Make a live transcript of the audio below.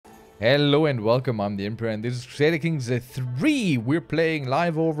Hello and welcome, I'm the Emperor and this is Crusader Kings 3. We're playing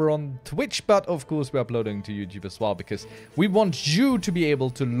live over on Twitch, but of course we're uploading to YouTube as well because we want you to be able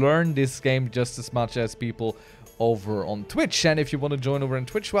to learn this game just as much as people over on Twitch. And if you want to join over on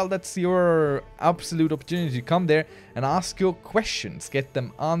Twitch, well, that's your absolute opportunity to come there and ask your questions, get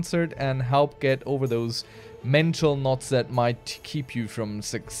them answered and help get over those mental knots that might keep you from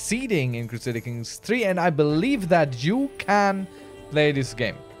succeeding in Crusader Kings 3. And I believe that you can play this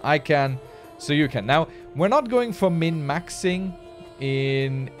game. I can, so you can. Now, we're not going for min-maxing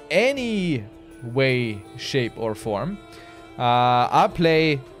in any way, shape, or form. I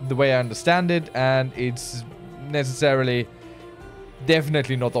play the way I understand it, and it's necessarily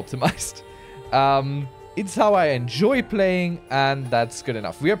definitely not optimized. It's how I enjoy playing, and that's good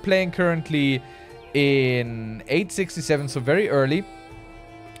enough. We are playing currently in 867, so very early.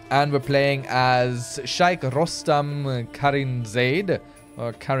 And we're playing as Count Rostam I,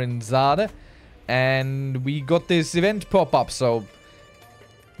 or Karinzade, and we got this event pop up. So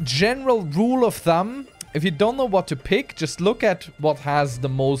general rule of thumb, if you don't know what to pick, just look at what has the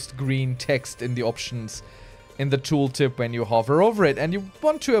most green text in the options in the tooltip when you hover over it, and you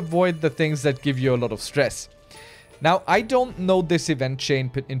want to avoid the things that give you a lot of stress. Now, I don't know this event chain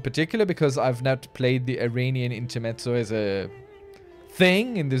in particular because I've not played the Iranian Intermezzo as a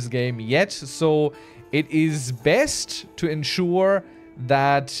thing in this game yet, so it is best to ensure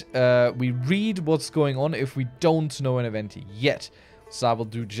that we read what's going on if we don't know an event yet. So I will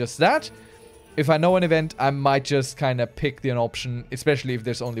do just that. If I know an event, I might just kind of pick an option, especially if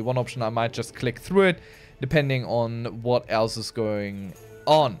there's only one option. I might just click through it, depending on what else is going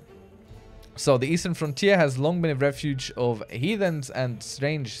on. So the Eastern Frontier has long been a refuge of heathens and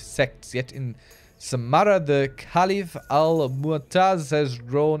strange sects, yet in Samarra, the Caliph al-Mu'taz has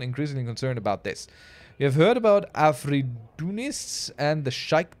grown increasingly concerned about this. We have heard about Afridunists and the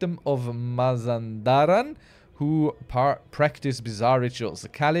Sheikhdom of Mazandaran, who practice bizarre rituals. The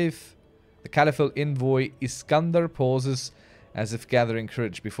Caliphal envoy Iskandar pauses as if gathering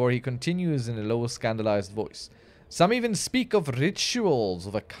courage before he continues in a low, scandalized voice. Some even speak of rituals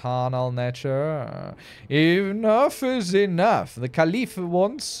of a carnal nature. Enough is enough. The Caliph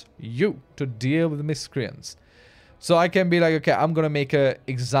wants you to deal with the miscreants. So I can be like, okay, I'm going to make an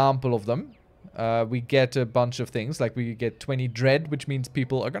example of them. We get a bunch of things, like we get 20 dread, which means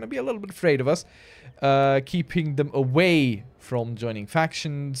people are going to be a little bit afraid of us, keeping them away from joining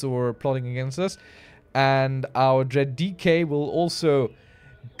factions or plotting against us. And our dread DK will also...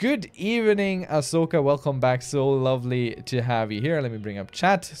 Good evening, Ahsoka. Welcome back. So lovely to have you here. Let me bring up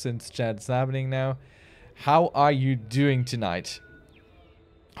chat, since chat's happening now. How are you doing tonight?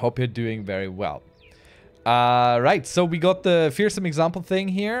 Hope you're doing very well. Right, so we got the fearsome example thing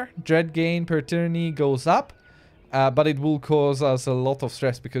here. Dread gain per tyranny goes up, but it will cause us a lot of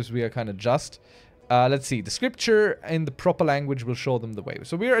stress because we are kind of just. Let's see, the scripture in the proper language will show them the way.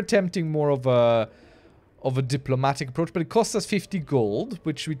 So we're attempting more of a diplomatic approach, but it costs us 50 gold,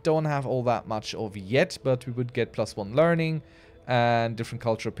 which we don't have all that much of yet, but we would get +1 learning, and different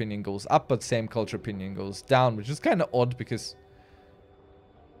culture opinion goes up, but same culture opinion goes down, which is kind of odd because,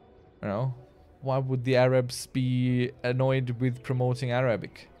 you know, why would the Arabs be annoyed with promoting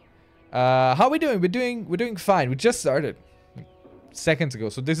Arabic? How are we doing? We're doing fine. We just started seconds ago,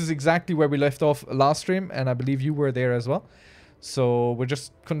 so this is exactly where we left off last stream, and I believe you were there as well. So we're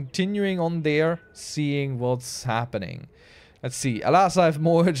just continuing on there, seeing what's happening. Let's see. Alas, I have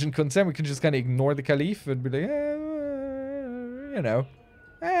more urgent concern. We can just kind of ignore the Caliph and be like, you know,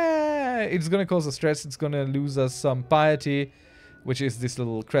 it's going to cause us stress. It's going to lose us some piety, which is this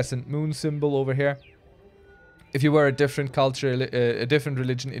little crescent moon symbol over here. If you were a different culture, a different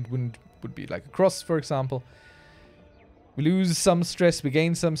religion, it would be like a cross, for example. We lose some stress, we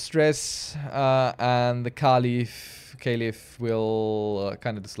gain some stress, and the Caliph will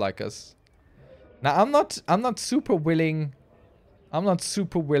kind of dislike us. Now, I'm not super willing. I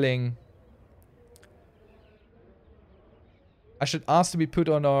should ask to be put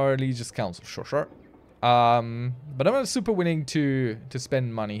on our religious council, sure. But I'm not super willing to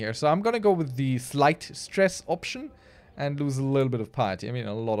spend money here, so I'm gonna go with the slight stress option and lose a little bit of piety. I mean,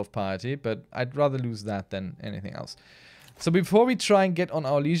 a lot of piety, but I'd rather lose that than anything else. So before we try and get on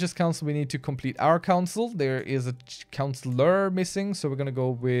our Legion's Council, we need to complete our council. There is a counselor missing, so we're going to go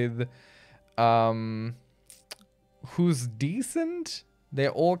with who's decent. They're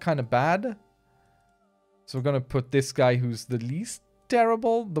all kind of bad. So we're going to put this guy who's the least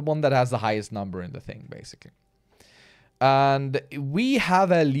terrible, the one that has the highest number in the thing, basically. And we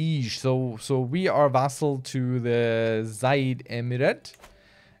have a liege, so we are vassal to the Zaid Emirate.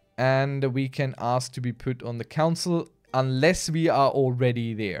 And we can ask to be put on the council unless we are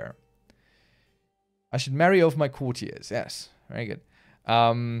already there. I should marry off my courtiers. Yes, very good.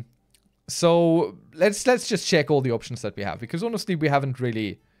 So let's just check all the options that we have, because honestly we haven't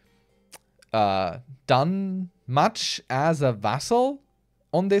really done much as a vassal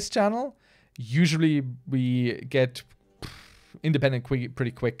on this channel. Usually we get independent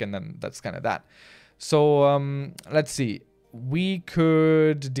pretty quick, and then that's kind of that. So let's see. We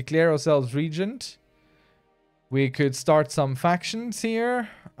could declare ourselves regent. We could start some factions here.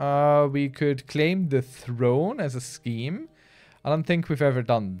 We could claim the throne as a scheme. I don't think we've ever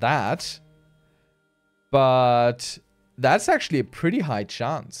done that. But that's actually a pretty high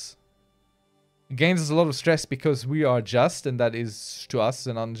chance. It gains us a lot of stress because we are just, and that is to us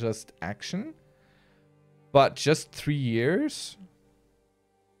an unjust action. But just 3 years?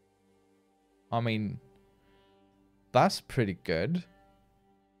 I mean, that's pretty good.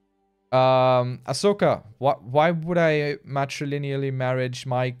 Ahsoka, why would I matrilineally marriage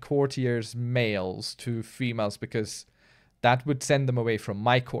my courtiers males to females? Because that would send them away from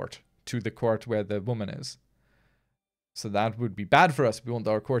my court to the court where the woman is. So that would be bad for us. We want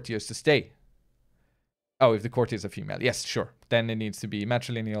our courtiers to stay. Oh, if the courtiers are female. Yes, sure. Then it needs to be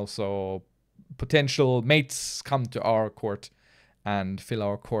matrilineal, so potential mates come to our court and fill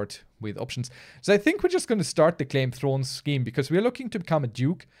our court with options. So I think we're just going to start the claim throne scheme, because we're looking to become a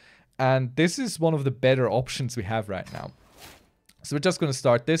duke, and this is one of the better options we have right now. So we're just going to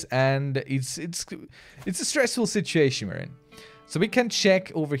start this, and it's a stressful situation we're in. So we can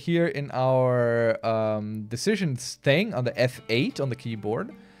check over here in our decisions thing on the F8 on the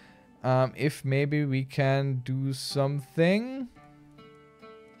keyboard, if maybe we can do something.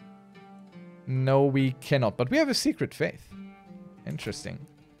 No, we cannot, but we have a secret faith. Interesting.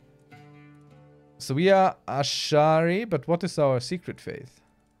 So we are Ashari, but what is our secret faith?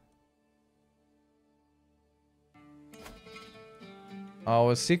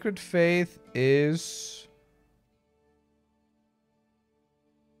 Our secret faith is...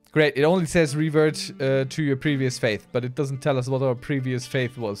 Great, it only says revert to your previous faith, but it doesn't tell us what our previous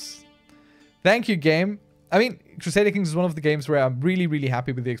faith was. Thank you, game. I mean, Crusader Kings is one of the games where I'm really, really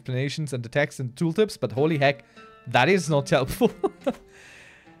happy with the explanations and the text and the tooltips, but holy heck, that is not helpful.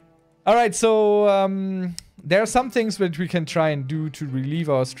 Alright, so there are some things which we can try and do to relieve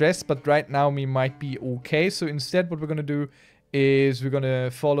our stress, but right now we might be okay. So instead what we're going to do is we're going to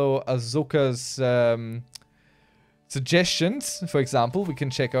follow Ahsoka's suggestions. For example, we can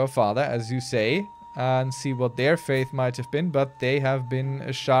check our father, as you say, and see what their faith might have been, but they have been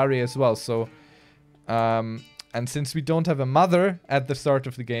Ashari as well. So, and since we don't have a mother at the start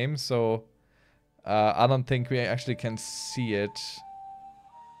of the game, so I don't think we actually can see it.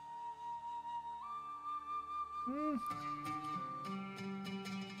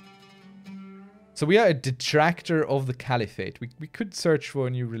 So we are a detractor of the caliphate. We could search for a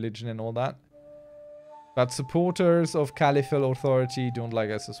new religion and all that. But supporters of caliphal authority don't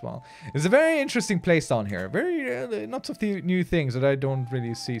like us as well. It's a very interesting place down here. Very lots of the new things that I don't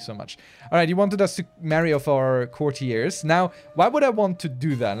really see so much. Alright, you wanted us to marry off our courtiers. Now, why would I want to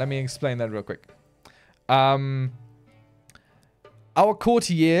do that? Let me explain that real quick. Our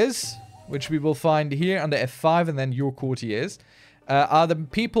courtiers, which we will find here under F5 and then your courtiers, are the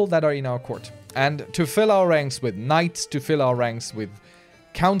people that are in our court. And to fill our ranks with knights, to fill our ranks with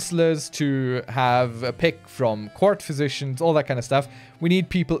counselors, to have a pick from court physicians, all that kind of stuff, we need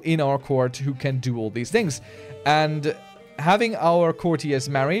people in our court who can do all these things. And having our courtiers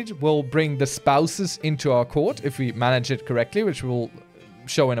married will bring the spouses into our court, if we manage it correctly, which we'll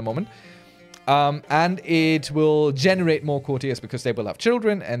show in a moment. And it will generate more courtiers because they will have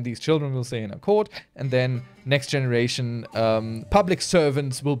children, and these children will stay in a court, and then next generation public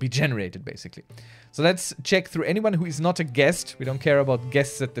servants will be generated, basically. So let's check through anyone who is not a guest. We don't care about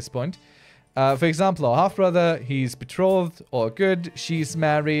guests at this point. For example, our half-brother, he's betrothed or good. She's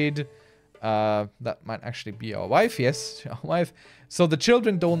married. That might actually be our wife. Yes, our wife. So the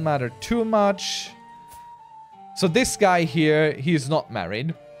children don't matter too much. So this guy here, he's not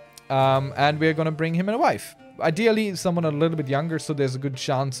married. And we're going to bring him a wife. Ideally, someone a little bit younger, so there's a good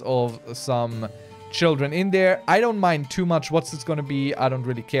chance of some children in there. I don't mind too much what it's going to be. I don't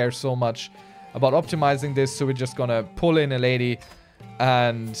really care so much about optimizing this, so we're just going to pull in a lady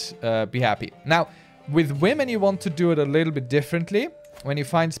and be happy. Now, with women, you want to do it a little bit differently. When you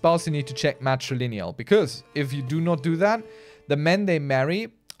find spouse, you need to check matrilineal, because if you do not do that, the men they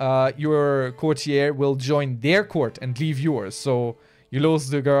marry, your courtier will join their court and leave yours. So you lose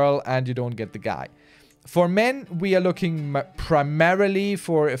the girl and you don't get the guy. For men, we are looking primarily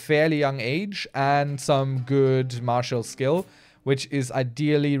for a fairly young age and some good martial skill, which is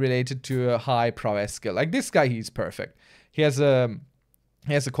ideally related to a high prowess skill. Like this guy, he's perfect. He has a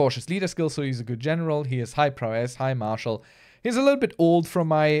He has a cautious leader skill, so he's a good general. He has high prowess, high martial. He's a little bit old from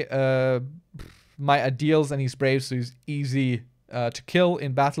my my ideals, and he's brave, so he's easy to kill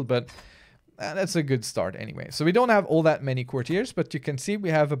in battle, but that's a good start anyway. So we don't have all that many courtiers, but you can see we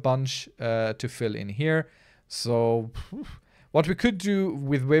have a bunch to fill in here. So what we could do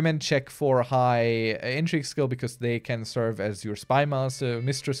with women, check for high intrigue skill, because they can serve as your spy master,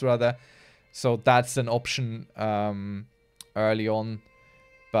 mistress rather. So that's an option early on.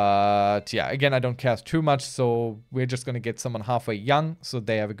 But yeah, again, I don't care too much, so we're just going to get someone halfway young, so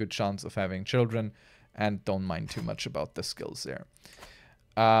they have a good chance of having children, and don't mind too much about the skills there.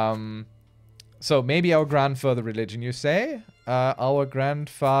 So maybe our grandfather religion, you say? Our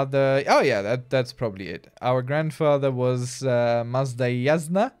grandfather... Oh yeah, that's probably it. Our grandfather was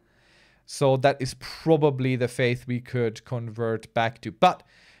Mazdayazna, so that is probably the faith we could convert back to. But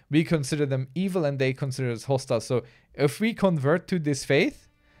we consider them evil, and they consider us hostile. So if we convert to this faith,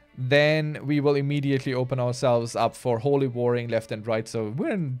 then we will immediately open ourselves up for holy warring left and right. So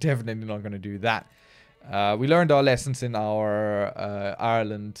we're definitely not going to do that. We learned our lessons in our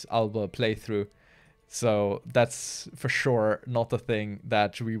Ireland Alba playthrough. So that's for sure not a thing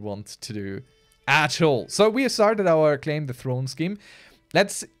that we want to do at all. So we have started our Claim the Throne scheme.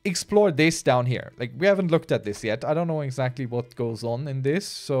 Let's explore this down here. Like, we haven't looked at this yet. I don't know exactly what goes on in this.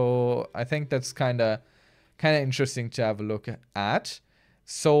 So I think that's kind of interesting to have a look at.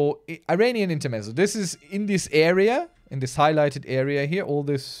 So, Iranian Intermezzo. This is in this area, in this highlighted area here, all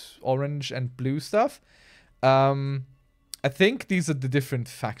this orange and blue stuff. I think these are the different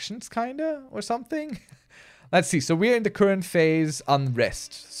factions, kinda, or something. Let's see. So, we're in the current phase,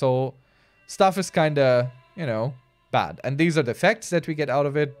 unrest. So, stuff is kinda, you know, bad. And these are the effects that we get out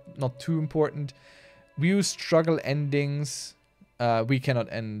of it. Not too important. We use struggle endings. We cannot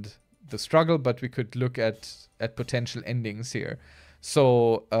end the struggle, but we could look at potential endings here.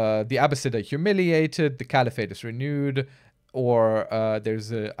 So, the Abbasid are humiliated, the Caliphate is renewed, or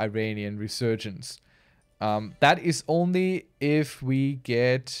there's an Iranian resurgence. That is only if we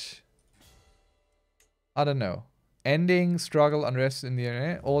get, I don't know, ending, struggle, unrest in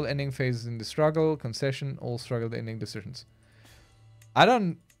the all ending phases in the struggle, concession, all struggle, ending decisions. I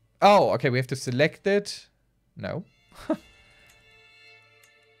don't, oh, okay, we have to select it. No.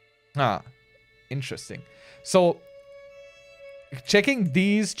 Ah, interesting. So, checking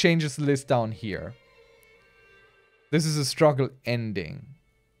these changes the list down here. This is a struggle ending.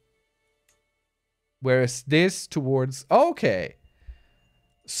 Whereas this towards... Okay.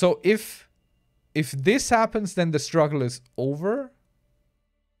 So if this happens, then the struggle is over.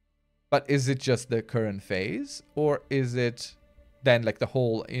 But is it just the current phase? Or is it then like the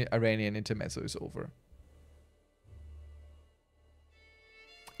whole Iranian Intermezzo is over?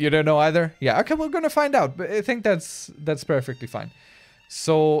 You don't know either? Yeah, okay, we're gonna find out. But I think that's perfectly fine.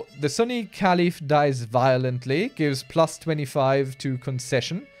 So, the Sunni Caliph dies violently, gives plus 25 to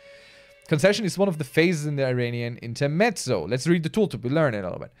concession. Concession is one of the phases in the Iranian Intermezzo. Let's read the tooltip, we learn it a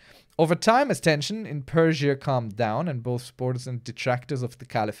little bit. Over time, as tension in Persia calmed down and both supporters and detractors of the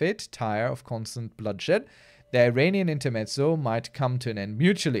Caliphate tire of constant bloodshed, the Iranian Intermezzo might come to an end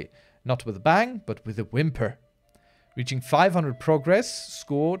mutually. Not with a bang, but with a whimper. Reaching 500 progress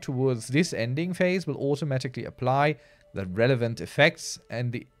score towards this ending phase will automatically apply the relevant effects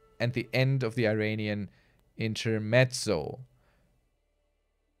and the end of the Iranian Intermezzo.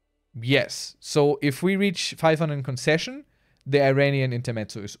 Yes, so if we reach 500 concession, the Iranian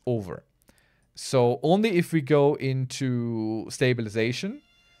Intermezzo is over. So only if we go into stabilization,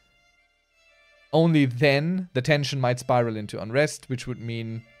 only then the tension might spiral into unrest, which would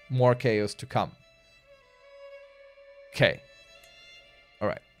mean more chaos to come. Okay.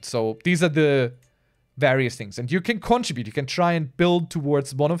 Alright. So these are the various things. And you can contribute. You can try and build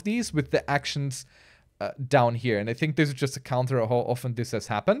towards one of these with the actions down here. And I think this is just a counter of how often this has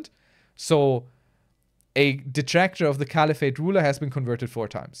happened. So a detractor of the Caliphate ruler has been converted 4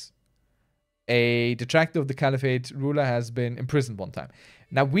 times. A detractor of the Caliphate ruler has been imprisoned 1 time.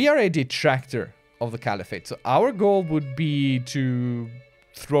 Now we are a detractor of the Caliphate. So our goal would be to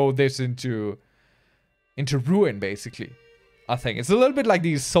throw this into ruin, basically. I think it's a little bit like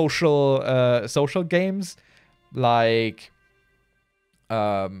these social games, like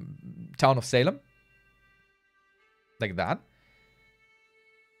Town of Salem, like that.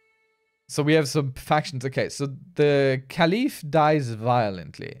 So we have some factions. Okay, so the Caliph dies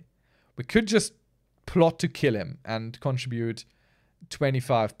violently. We could just plot to kill him and contribute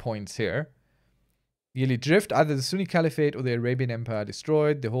 25 points here. Yearly drift, either the Sunni Caliphate or the Arabian Empire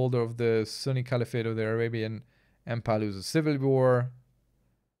destroyed. The holder of the Sunni Caliphate or the Arabian Empire loses civil war.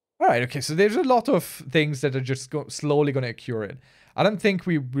 All right, okay, so there's a lot of things that are just slowly going to occur in. I don't think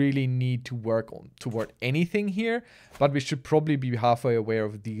we really need to work toward anything here, but we should probably be halfway aware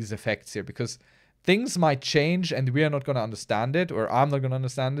of these effects here, because things might change and we are not going to understand it, or I'm not going to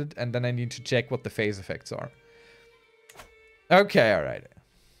understand it, and then I need to check what the phase effects are. Okay, all right.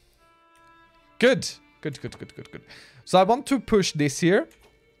 Good. Good. So I want to push this here.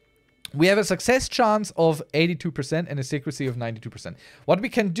 We have a success chance of 82% and a secrecy of 92%. What we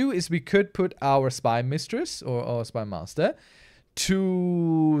can do is we could put our spy mistress or our spy master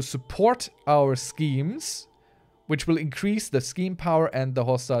to support our schemes, which will increase the scheme power, and the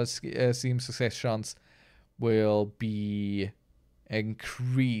hostile scheme success chance will be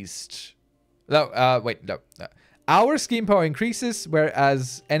increased. No, wait, no. Our scheme power increases,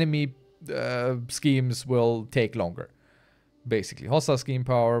 whereas enemy schemes will take longer. Basically, hostile scheme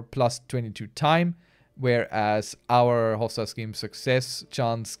power plus 22 time, whereas our hostile scheme success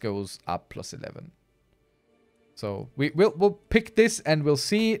chance goes up plus 11. So we'll pick this, and we'll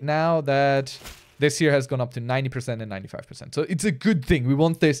see now that this here has gone up to 90% and 95%. So it's a good thing. We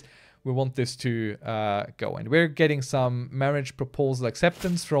want this to go. And we're getting some marriage proposal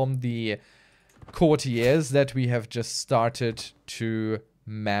acceptance from the courtiers that we have just started to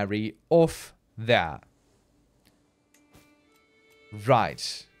marry off there.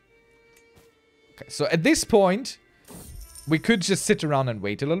 Right. Okay, so at this point, we could just sit around and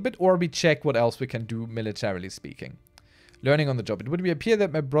wait a little bit, or we check what else we can do militarily speaking. Learning on the job. It would appear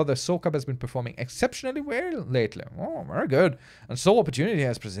that my brother Sokab has been performing exceptionally well lately. Oh, very good. And so opportunity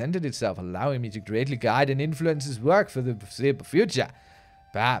has presented itself, allowing me to greatly guide and influence his work for the foreseeable future.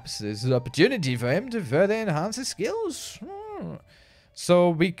 Perhaps there's an opportunity for him to further enhance his skills. So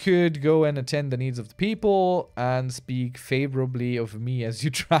we could go and attend the needs of the people and speak favorably of me as you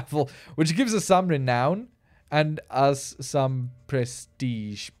travel, which gives us some renown and us some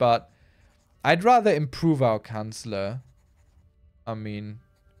prestige. But I'd rather improve our chancellor. I mean,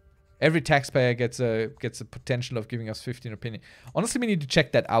 every taxpayer gets a potential of giving us 15 opinion. Honestly, we need to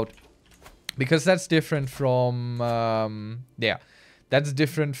check that out, because that's different from that's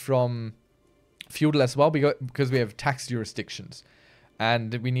different from feudal as well, because we have tax jurisdictions.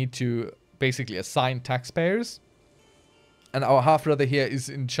 And we need to basically assign taxpayers. And our half-brother here is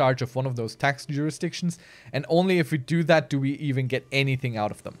in charge of one of those tax jurisdictions. And only if we do that do we even get anything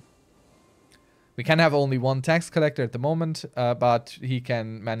out of them. We can have only one tax collector at the moment, but he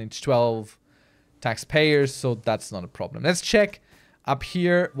can manage 12 taxpayers, so that's not a problem. Let's check up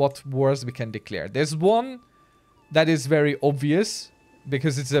here what wars we can declare. There's one that is very obvious,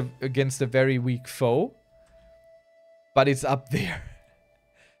 because it's against a very weak foe. But it's up there.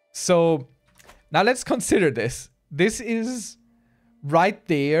 So, now let's consider this. This is right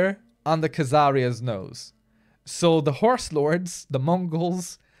there under Khazaria's nose. So the horse lords, the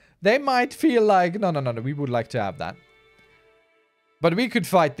Mongols, they might feel like, no, we would like to have that. But we could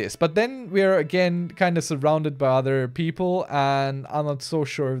fight this. But then we're again kind of surrounded by other people, and I'm not so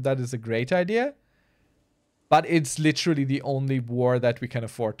sure if that is a great idea. But it's literally the only war that we can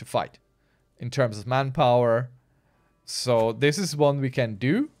afford to fight in terms of manpower. So this is one we can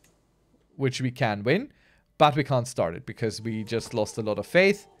do, which we can win, but we can't start it because we just lost a lot of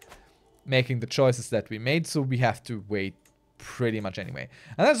faith making the choices that we made, so we have to wait pretty much anyway.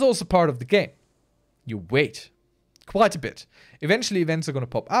 And that's also part of the game. You wait quite a bit. Eventually events are going to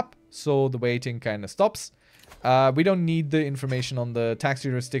pop up, so the waiting kind of stops. We don't need the information on the tax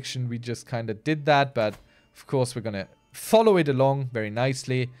jurisdiction, we just kind of did that, but of course we're going to follow it along very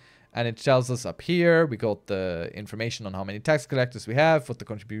nicely. And it tells us up here, we got the information on how many tax collectors we have, what the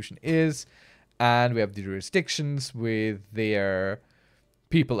contribution is, and we have the jurisdictions with their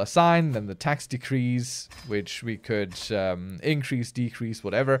people assigned, and the tax decrees, which we could increase, decrease,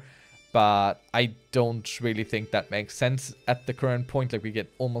 whatever. But I don't really think that makes sense at the current point. Like, we get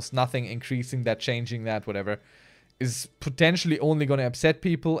almost nothing. Increasing that, changing that, whatever, is potentially only going to upset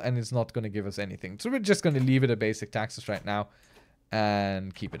people, and it's not going to give us anything. So we're just going to leave it at basic taxes right now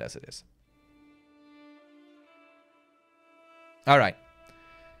and keep it as it is. Alright.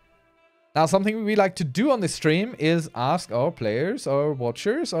 Now, something we like to do on this stream is ask our players, our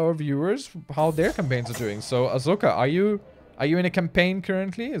watchers, our viewers how their campaigns are doing. So, Azoka, are you in a campaign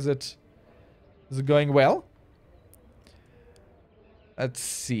currently? Is it going well? Let's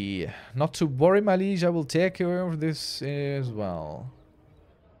see. Not to worry, my liege. I will take care of this as well.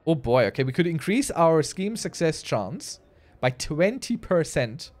 Oh boy. Okay, we could increase our scheme success chance by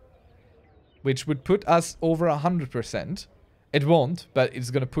 20%, which would put us over 100%. It won't, but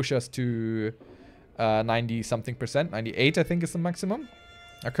it's going to push us to 90-something percent. 98, I think, is the maximum.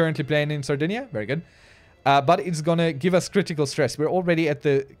 Are currently playing in Sardinia. Very good. But it's gonna give us critical stress. We're already at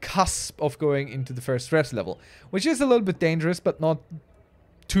the cusp of going into the first stress level, which is a little bit dangerous, but not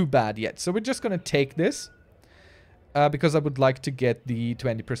too bad yet. So we're just gonna take this because I would like to get the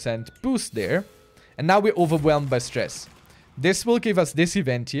 20% boost there. And now we're overwhelmed by stress. This will give us this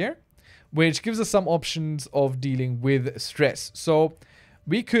event here, which gives us some options of dealing with stress. So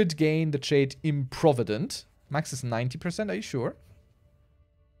we could gain the trait Improvident. Max is 90%, are you sure?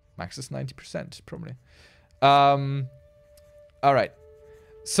 Max is 90%, probably. Alright.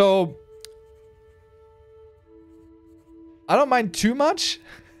 So I don't mind too much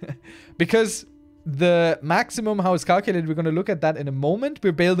because the maximum, how it's calculated, we're going to look at that in a moment.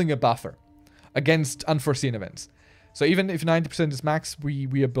 We're building a buffer against unforeseen events. So even if 90% is max,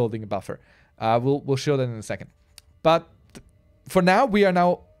 we are building a buffer. We'll show that in a second. But for now, we are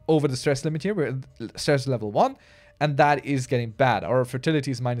now over the stress limit here. We're at stress level 1. And that is getting bad. Our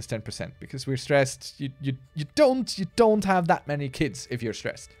fertility is minus 10% because we're stressed. You don't have that many kids if you're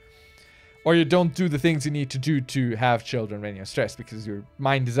stressed. Or you don't do the things you need to do to have children when you're stressed because your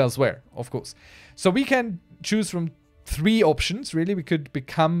mind is elsewhere, of course. So we can choose from 3 options, really. We could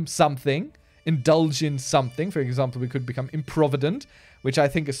become something, indulge in something. For example, we could become Improvident, which I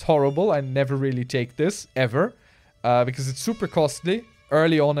think is horrible. I never really take this, ever. Because it's super costly.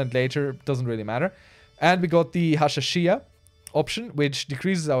 Early on and later, doesn't really matter. And we got the Hashashia option, which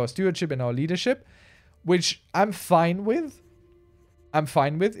decreases our stewardship and our leadership, which I'm fine with.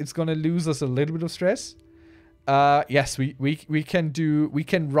 It's gonna lose us a little bit of stress. Yes, we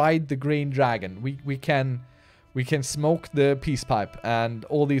can ride the green dragon. We can smoke the peace pipe and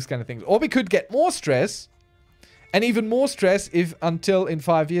all these kind of things. Or we could get more stress, and even more stress if until in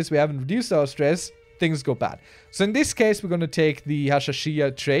 5 years we haven't reduced our stress, things go bad. So in this case, we're gonna take the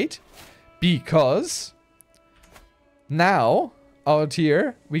Hashashia trait. Because now, out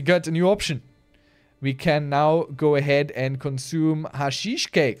here, we got a new option. We can now go ahead and consume hashish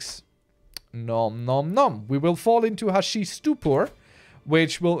cakes. Nom nom nom. We will fall into hashish stupor,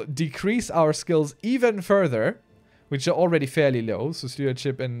 which will decrease our skills even further, which are already fairly low. So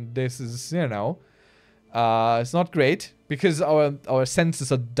stewardship and this is, you know, it's not great because our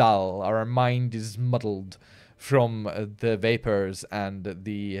senses are dull. Our mind is muddled from the vapors and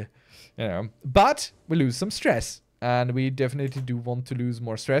the... You know, but we lose some stress, and we definitely do want to lose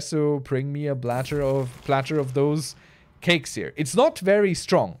more stress. So bring me a platter of those cakes here. It's not very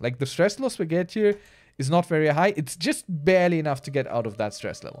strong. Like the stress loss we get here is not very high. It's just barely enough to get out of that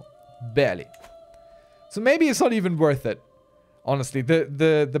stress level, barely. So maybe it's not even worth it. Honestly,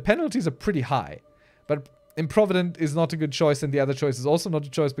 the penalties are pretty high, but Improvident is not a good choice, and the other choice is also not a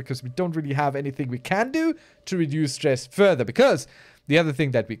choice because we don't really have anything we can do to reduce stress further. Because the other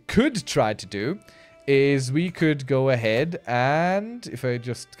thing that we could try to do is we could go ahead and, if I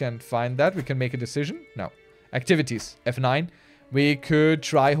just can't find that, we can make a decision. No. Activities, F9. We could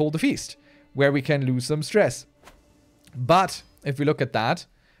try Hold a Feast, where we can lose some stress. But if we look at that,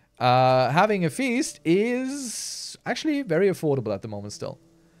 having a feast is actually very affordable at the moment still.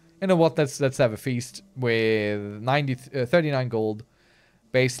 You know what, let's have a feast with 39 gold.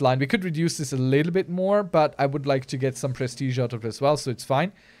 Baseline. We could reduce this a little bit more, but I would like to get some prestige out of it as well, so it's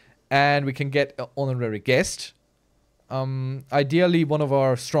fine. And we can get an honorary guest. Ideally, one of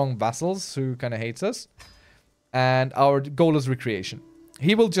our strong vassals who kind of hates us. And our goal is recreation.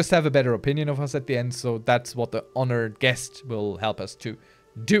 He will just have a better opinion of us at the end, so that's what the honored guest will help us to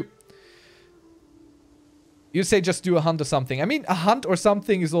do. You say just do a hunt or something. I mean, a hunt or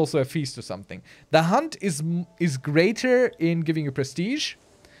something is also a feast or something. The hunt is greater in giving you prestige,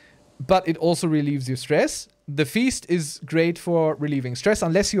 but it also relieves your stress. The feast is great for relieving stress,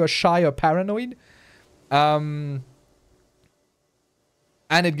 unless you are shy or paranoid. And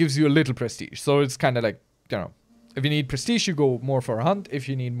it gives you a little prestige. So it's kind of like, you know, if you need prestige, you go more for a hunt. If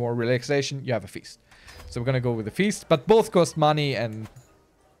you need more relaxation, you have a feast. So we're going to go with the feast. But both cost money, and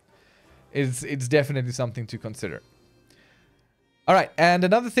it's definitely something to consider. Alright, and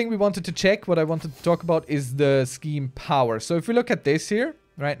another thing we wanted to check, what I wanted to talk about, is the scheme power. So if we look at this here,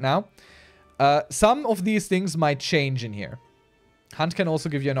 right now, some of these things might change in here. Hunt can also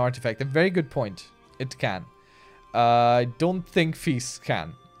give you an artifact. A very good point. It can. I don't think feasts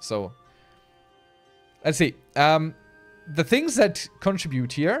can. So, let's see. The things that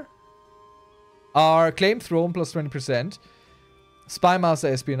contribute here are Claim Throne plus 20%, Spy Master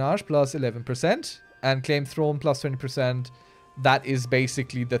Espionage plus 11%, and Claim Throne plus 20%. That is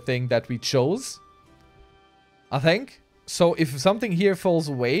basically the thing that we chose, I think. So if something here falls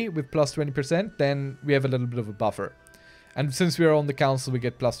away with plus 20%, then we have a little bit of a buffer. And since we are on the council, we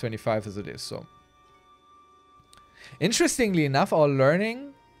get plus 25 as it is, so. Interestingly enough, our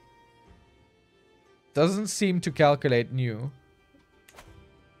learning Doesn't seem to calculate new.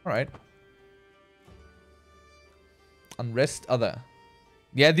 Alright. Unrest other.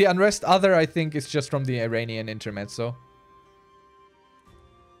 Yeah, the unrest other, I think, is just from the Iranian Intermezzo.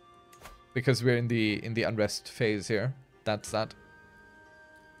 Because we're in the unrest phase here. That's that.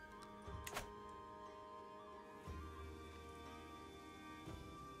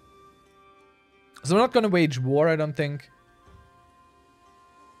 So we're not going to wage war, I don't think.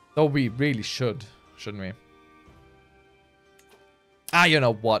 Though we really should, shouldn't we? Ah, you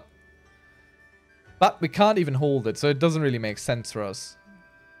know what? But we can't even hold it, so it doesn't really make sense for us.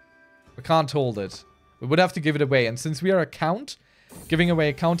 We can't hold it. We would have to give it away. And since we are a count, giving away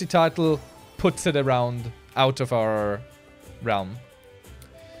a county title puts it around out of our realm.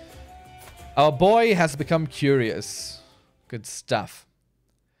 Our boy has become curious. Good stuff.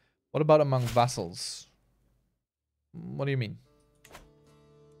 What about among vassals? What do you mean?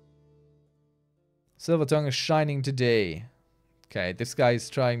 Silver tongue is shining today. Okay, this guy is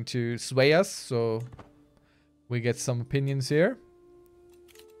trying to sway us, so we get some opinions here.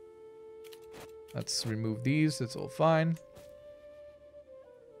 Let's remove these, it's all fine.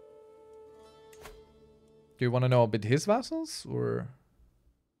 Do you want to know a bit his vassals, or?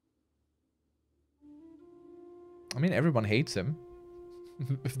 I mean, everyone hates him.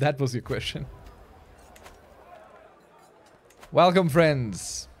 If that was your question. Welcome,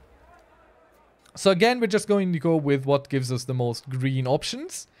 friends. So again, we're just going to go with what gives us the most green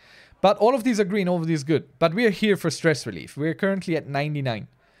options. But all of these are green, all of these good. But we are here for stress relief. We're currently at 99.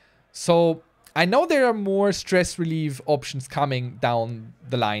 So I know there are more stress relief options coming down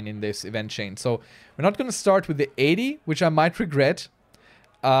the line in this event chain. So we're not going to start with the 80, which I might regret.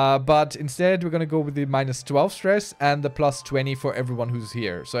 But instead, we're going to go with the -12 stress and the +20 for everyone who's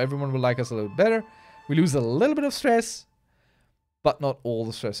here. So everyone will like us a little better. We lose a little bit of stress, but not all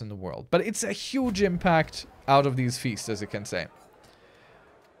the stress in the world. But it's a huge impact out of these feasts, as you can say.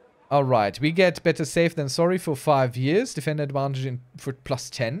 Alright, we get better safe than sorry for 5 years. Defend advantage for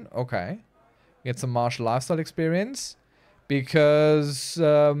 +10. Okay. We get some martial lifestyle experience. Because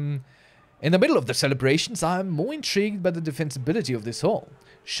in the middle of the celebrations, I'm more intrigued by the defensibility of this hall.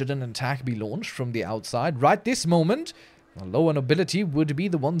 Should an attack be launched from the outside, right this moment, the lower nobility would be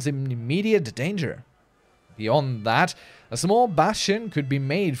the ones in immediate danger. Beyond that, a small bastion could be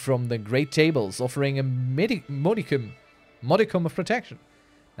made from the great tables, offering a modicum of protection.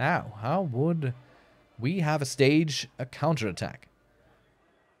 Now, how would we have a stage a counterattack?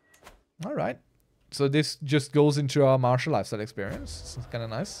 Alright. So this just goes into our martial lifestyle experience. It's kind of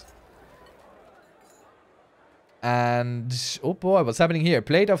nice. And, oh boy, what's happening here?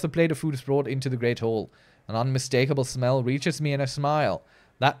 Plate after plate of food is brought into the great hall. An unmistakable smell reaches me in a smile.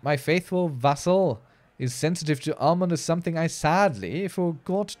 That my faithful vassal is sensitive to almond is something I sadly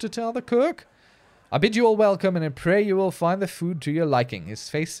forgot to tell the cook. I bid you all welcome, and I pray you will find the food to your liking. His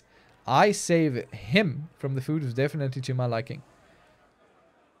face, I save him from the food is definitely to my liking.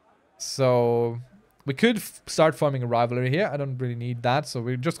 So, we could start forming a rivalry here. I don't really need that, so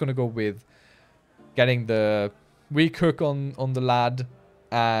we're just going to go with getting the weak hook on the lad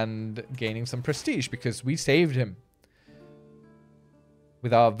and gaining some prestige because we saved him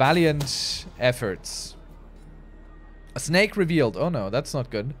with our valiant efforts. A snake revealed. Oh no, that's not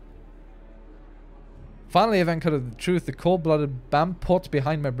good. Finally, I've uncovered the truth. The cold-blooded Bampot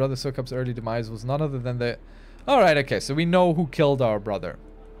behind my brother Sokap's early demise was none other than the... Alright, okay, so we know who killed our brother.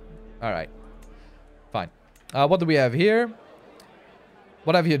 Alright. Fine. What do we have here?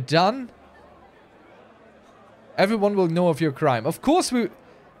 What have you done? Everyone will know of your crime. Of course we...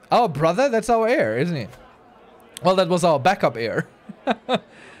 Our brother? That's our heir, isn't he? Well, that was our backup heir.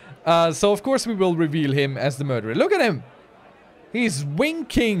 So, of course, we will reveal him as the murderer. Look at him! He's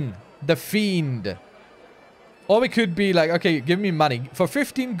winking the fiend. Or we could be like, okay, give me money. For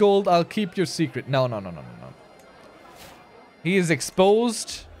 15 gold, I'll keep your secret. No, no, no, no, no, no. He is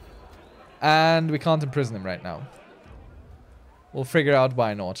exposed. And we can't imprison him right now. We'll figure out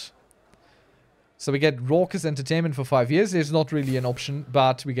why not. So we get raucous entertainment for 5 years. There's not really an option,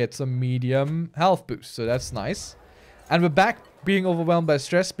 but we get some medium health boost. So that's nice. And we're back being overwhelmed by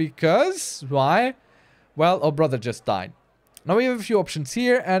stress because... Why? Well, our brother just died. Now we have a few options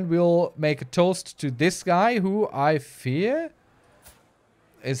here, and we'll make a toast to this guy who I fear...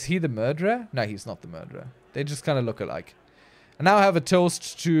 Is he the murderer? No, he's not the murderer. They just kind of look alike. And now I have a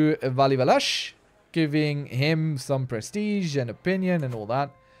toast to Vali Valash, giving him some prestige and opinion and all that.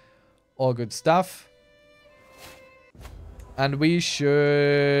 All good stuff. And we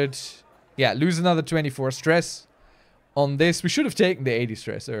should... Yeah, lose another 24 stress on this. We should have taken the 80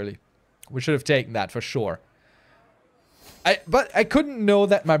 stress early. We should have taken that for sure. But I couldn't know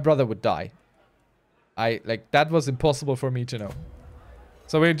that my brother would die. That was impossible for me to know.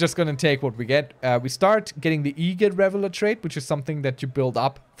 So we're just going to take what we get. We start getting the Eager Reveler trait, which is something that you build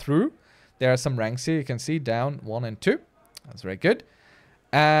up through. There are some ranks here. You can see down 1 and 2. That's very good.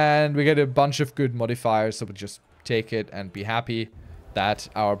 And we get a bunch of good modifiers. So we just take it and be happy that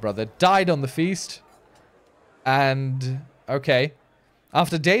our brother died on the feast. And, okay.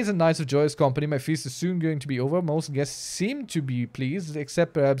 After days and nights of joyous company, my feast is soon going to be over. Most guests seem to be pleased,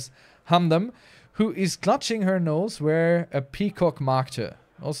 except perhaps Hamdam, who is clutching her nose where a peacock marked her.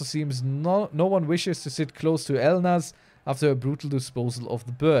 Also seems no one wishes to sit close to Elnaz after a brutal disposal of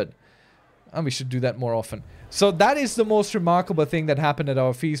the bird. And we should do that more often. So that is the most remarkable thing that happened at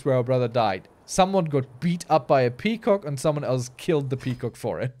our feast where our brother died. Someone got beat up by a peacock and someone else killed the peacock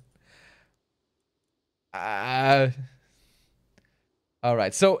for it.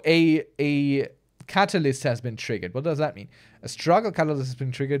 Alright, so a catalyst has been triggered. What does that mean? A struggle catalyst has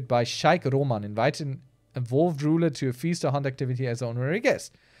been triggered by Sheikh Roman, inviting involved ruler to a feast or hunt activity as honorary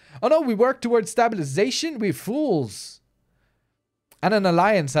guest. Oh no, we work towards stabilization? We fools! And an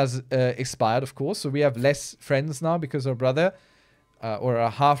alliance has expired, of course, so we have less friends now because our brother, or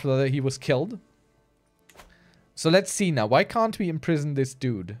our half-brother, he was killed. So let's see now. Why can't we imprison this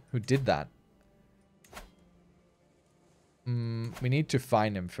dude who did that? We need to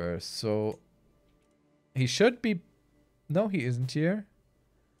find him first, so... He should be... No, he isn't here.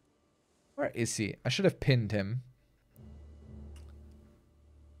 Where is he? I should have pinned him.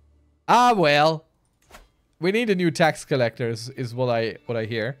 Ah, well. We need a new tax collector is what I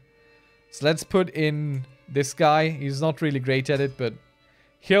hear. So let's put in this guy. He's not really great at it, but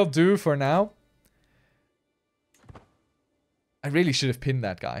he'll do for now. I really should have pinned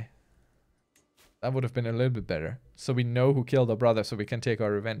that guy. That would have been a little bit better. So we know who killed our brother, so we can take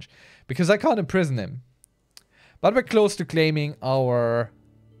our revenge. Because I can't imprison him. But we're close to claiming our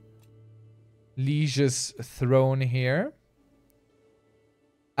liege's throne here.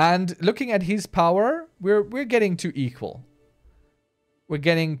 And looking at his power, we're getting to equal. We're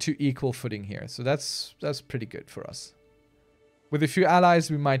getting to equal footing here. So that's pretty good for us. With a few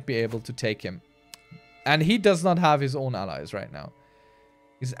allies, we might be able to take him. And he does not have his own allies right now.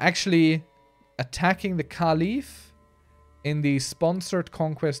 He's actually attacking the Caliph in the sponsored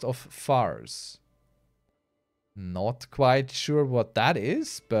conquest of Fars. Not quite sure what that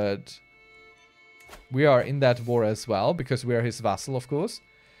is, but we are in that war as well because we are his vassal, of course.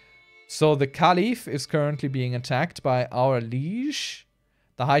 So the Caliph is currently being attacked by our liege,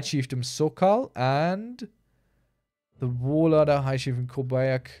 the High Chieftain Sokal, and the warlord High Chieftain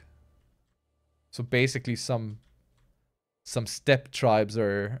Kobayak. So basically some steppe tribes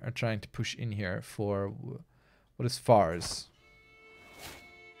are trying to push in here for... What is Fars?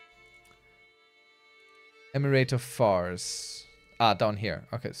 Emirate of Fars. Ah, down here.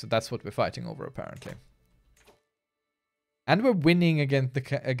 Okay, so that's what we're fighting over, apparently. And we're winning against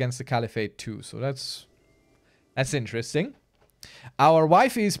the Caliphate too, so that's interesting. Our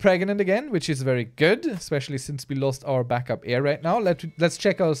wife is pregnant again, which is very good, especially since we lost our backup heir right now. Let's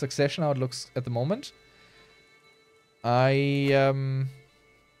check our succession, how it looks at the moment.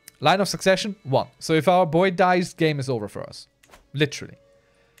 Line of succession, 1. So if our boy dies, game is over for us. Literally.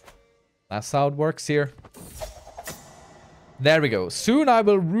 That's how it works here. There we go. Soon I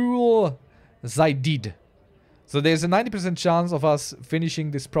will rule Zaidid. So there's a 90% chance of us finishing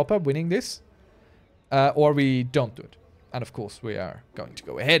this proper, winning this. Or we don't do it. And of course we are going to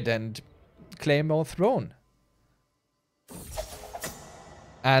go ahead and claim our throne.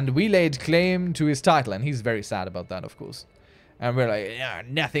 And we laid claim to his title. And he's very sad about that, of course. And we're like, yeah,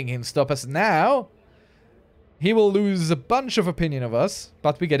 nothing can stop us now. He will lose a bunch of opinion of us,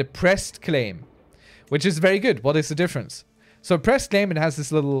 but we get a pressed claim, which is very good. What is the difference? So pressed claim, it has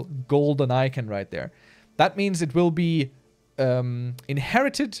this little golden icon right there. That means it will be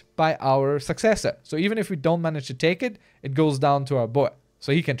inherited by our successor. So even if we don't manage to take it, it goes down to our boy.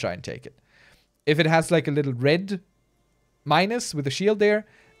 So he can try and take it. If it has like a little red minus with a shield there,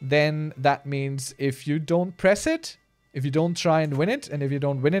 then that means if you don't press it, if you don't try and win it, and if you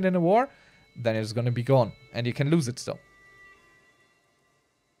don't win it in a war, then it's going to be gone. And you can lose it still.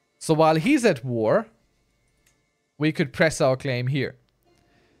 So while he's at war, we could press our claim here.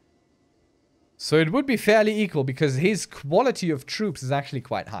 So it would be fairly equal because his quality of troops is actually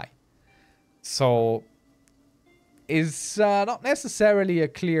quite high. So is not necessarily a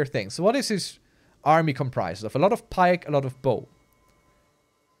clear thing. So what is his army comprised of? A lot of pike, a lot of bow.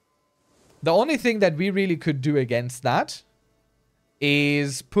 The only thing that we really could do against that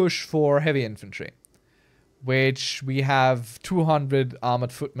is push for heavy infantry, which we have 200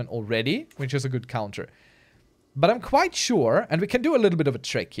 armored footmen already, which is a good counter. But I'm quite sure, and we can do a little bit of a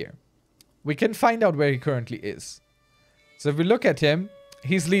trick here. we can find out where he currently is. So if we look at him,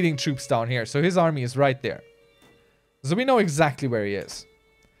 he's leading troops down here. So his army is right there. So we know exactly where he is.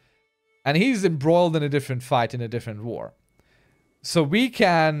 And he's embroiled in a different fight, in a different war. So we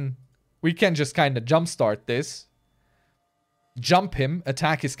can just kind of jumpstart this. Jump him,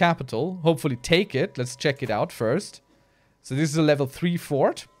 attack his capital, hopefully take it. Let's check it out first. So this is a level 3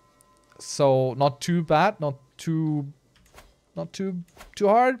 fort. So not too bad, not too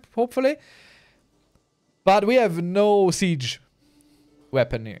hard, hopefully. But we have no siege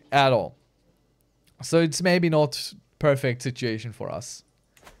weapon here at all. So it's maybe not perfect situation for us.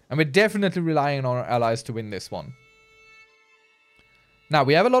 And we're definitely relying on our allies to win this one. Now,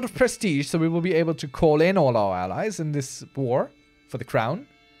 we have a lot of prestige, so we will be able to call in all our allies in this war for the crown.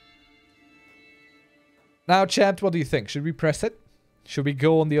 Now, chat, what do you think? Should we press it? Should we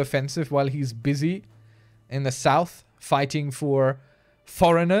go on the offensive while he's busy in the south fighting for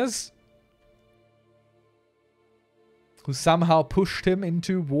foreigners who somehow pushed him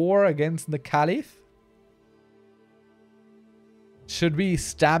into war against the Caliph? Should we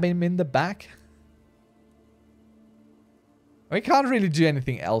stab him in the back? We can't really do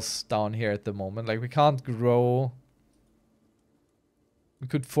anything else down here at the moment. Like, we can't grow. We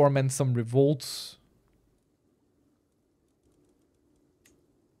could foment some revolts.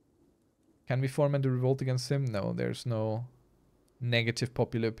 Can we foment a revolt against him? No, there's no negative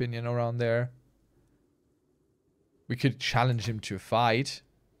popular opinion around there. We could challenge him to a fight.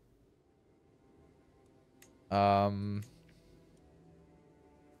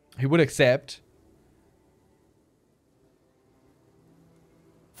 He would accept.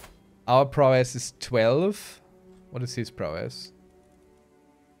 Our prowess is 12. What is his prowess?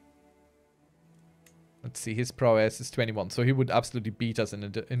 Let's see, his prowess is 21. So he would absolutely beat us in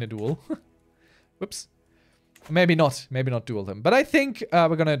a duel. Whoops. Maybe not duel him. But I think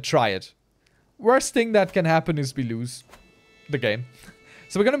we're gonna try it. Worst thing that can happen is we lose the game.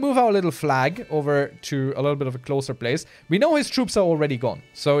 So we're gonna move our little flag over to a little bit of a closer place. We know his troops are already gone,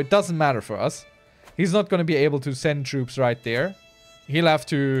 so it doesn't matter for us. He's not gonna be able to send troops right there. He'll have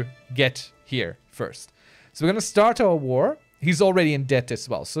to get here first. So we're gonna start our war. He's already in debt as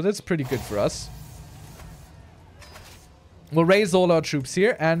well, so that's pretty good for us. We'll raise all our troops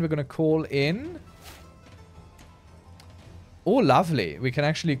here, and we're gonna call in... Oh, lovely. We can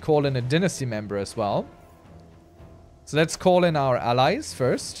actually call in a dynasty member as well. So let's call in our allies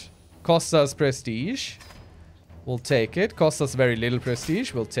first. Costs us prestige. We'll take it. Costs us very little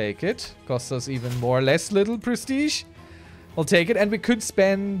prestige. We'll take it. Costs us even more or less little prestige. We'll take it. And we could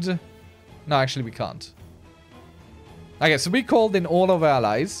spend... No, actually we can't. Okay, so we called in all of our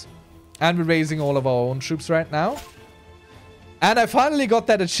allies. And we're raising all of our own troops right now. And I finally got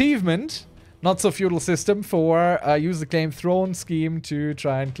that achievement. Not so feudal system for use the claim throne scheme to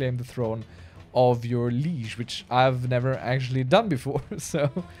try and claim the throne of your liege, which I've never actually done before.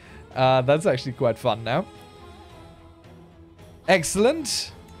 So that's actually quite fun now.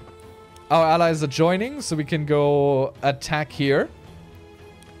 Excellent. Our allies are joining, so we can go attack here.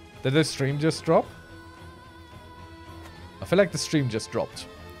 Did the stream just drop? I feel like the stream just dropped.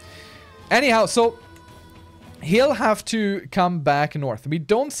 Anyhow, so he'll have to come back north. We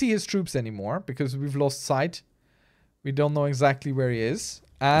don't see his troops anymore because we've lost sight. We don't know exactly where he is.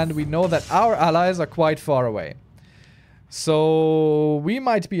 And we know that our allies are quite far away. So we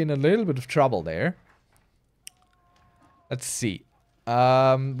might be in a little bit of trouble there. Let's see.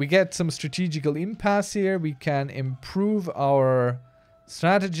 We get some strategical impasse here. We can improve our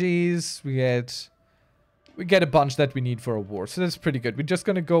strategies. We get a bunch that we need for a war. So that's pretty good. We're just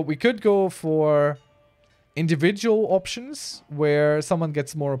gonna go... We could go for individual options where someone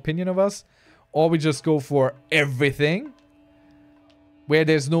gets more opinion of us. Or we just go for everything, where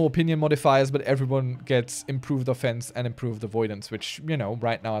there's no opinion modifiers, but everyone gets improved offense and improved avoidance, which, you know,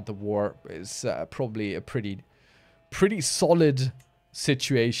 right now at the war is probably a pretty solid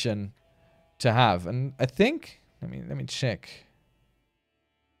situation to have. And I think, let me check.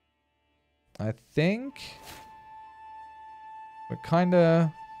 I think we're kind of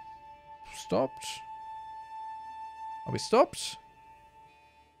stopped. Are we stopped?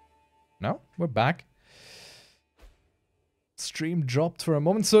 No, we're back. Stream dropped for a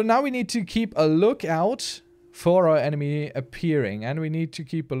moment. So now we need to keep a lookout for our enemy appearing. And we need to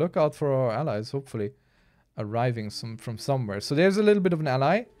keep a lookout for our allies, hopefully, arriving from somewhere. So there's a little bit of an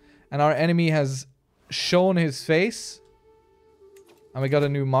ally. And our enemy has shown his face. And we got a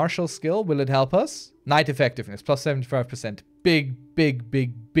new martial skill. Will it help us? Knight effectiveness, plus 75%.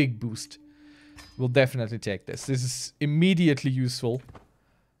 Big boost. We'll definitely take this. This is immediately useful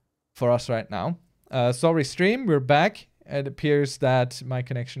for us right now. Sorry, stream. We're back. It appears that my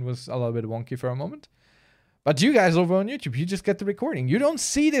connection was a little bit wonky for a moment. But you guys over on YouTube, you just get the recording. You don't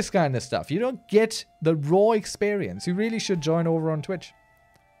see this kind of stuff. You don't get the raw experience. You really should join over on Twitch.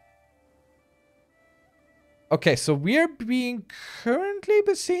 Okay, so we're being currently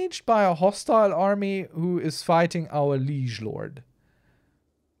besieged by a hostile army who is fighting our liege lord.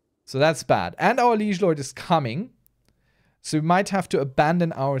 So that's bad. And our liege lord is coming. So we might have to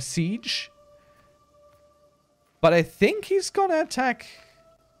abandon our siege. But I think he's gonna attack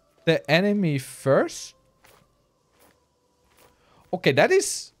the enemy first. Okay, that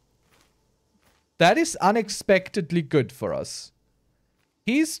is unexpectedly good for us.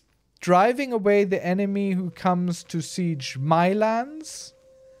 He's driving away the enemy who comes to siege my lands.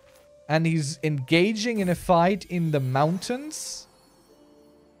 And he's engaging in a fight in the mountains.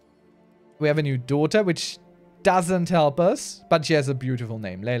 We have a new daughter, which doesn't help us. But she has a beautiful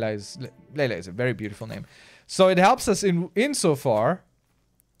name. Layla is a very beautiful name. So it helps us insofar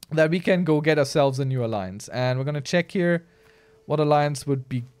that we can go get ourselves a new alliance. And we're going to check here what alliance would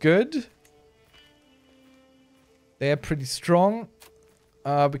be good. They are pretty strong.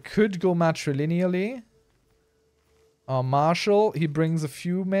 We could go matrilineally. Our marshal, he brings a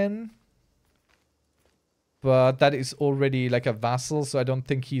few men. But that is already like a vassal, so I don't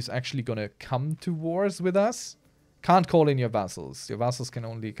think he's actually going to come to wars with us. Can't call in your vassals. Your vassals can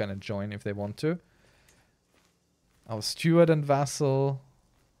only kind of join if they want to. Our steward and vassal.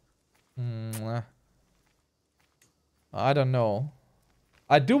 I don't know.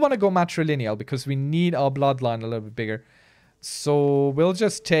 I do want to go matrilineal because we need our bloodline a little bit bigger. So we'll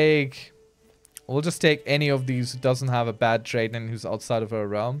just take any of these who doesn't have a bad trade and who's outside of our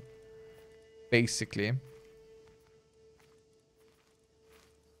realm. Basically.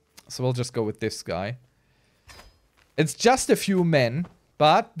 So we'll just go with this guy. It's just a few men,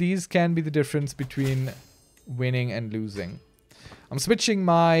 but these can be the difference between winning and losing. I'm switching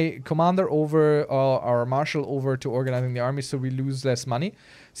my commander over, our marshal over to organizing the army so we lose less money.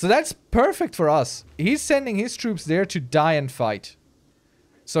 So that's perfect for us. He's sending his troops there to die and fight.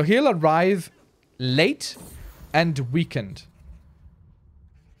 So he'll arrive late and weakened.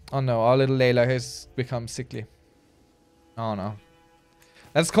 Oh no, our little Layla has become sickly. Oh no.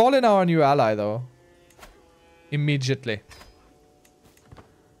 Let's call in our new ally though. Immediately.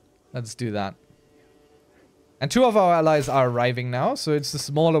 Let's do that. And 2 of our allies are arriving now, so it's the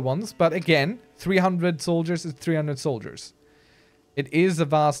smaller ones. But again, 300 soldiers is 300 soldiers. It is a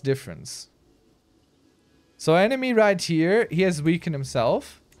vast difference. So enemy right here, he has weakened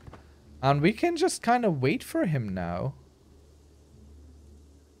himself. And we can just kind of wait for him now.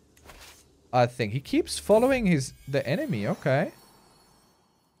 I think he keeps following the enemy, okay.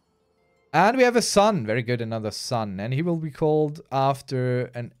 And we have a son, very good, another son. And he will be called after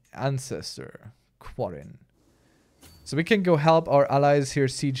an ancestor, Quarin. So we can go help our allies here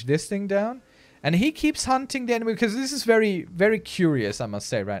siege this thing down. And he keeps hunting the enemy because this is very, very curious, I must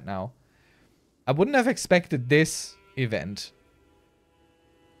say right now. I wouldn't have expected this event.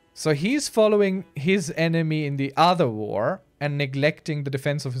 So he's following his enemy in the other war and neglecting the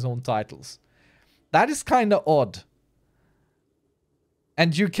defense of his own titles. That is kind of odd.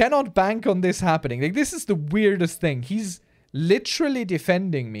 And you cannot bank on this happening. Like, this is the weirdest thing. He's literally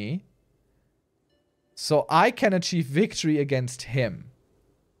defending me. So I can achieve victory against him.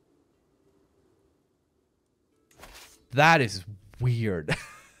 That is weird.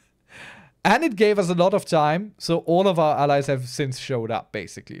 And it gave us a lot of time. So all of our allies have since showed up,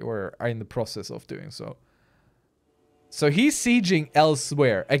 basically. Or are in the process of doing so. So he's sieging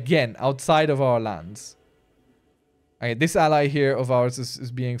elsewhere. Again, outside of our lands. Okay, this ally here of ours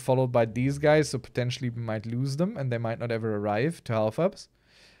is being followed by these guys. So potentially we might lose them. And they might not ever arrive to help us.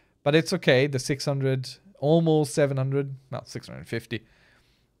 But it's okay. The 600, almost 700, well, 650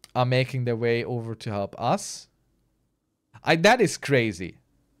 are making their way over to help us. That is crazy.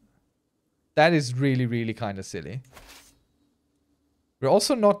 That is really, really kind of silly. We're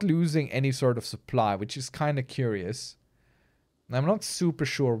also not losing any sort of supply, which is kind of curious. And I'm not super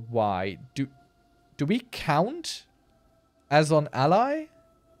sure why. Do we count as on ally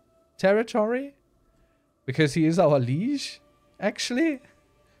territory? Because he is our liege, actually?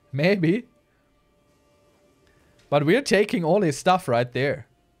 Maybe. But we're taking all his stuff right there.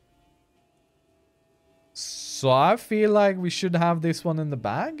 So I feel like we should have this one in the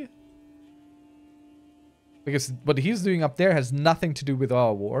bag. Because what he's doing up there has nothing to do with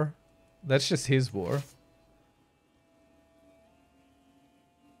our war. That's just his war.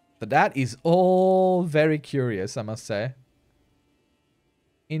 But that is all very curious, I must say.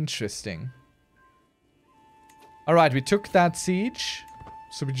 Interesting. Alright, we took that siege.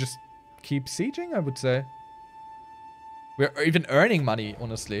 So we just keep sieging, I would say. We're even earning money,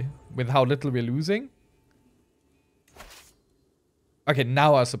 honestly, with how little we're losing. Okay,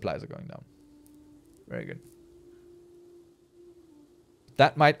 now our supplies are going down. Very good.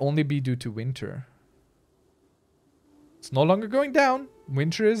 That might only be due to winter. It's no longer going down.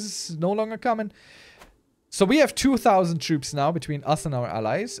 Winter is no longer coming. So we have 2,000 troops now between us and our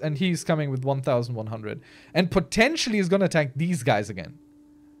allies. And he's coming with 1,100. And potentially he's going to attack these guys again.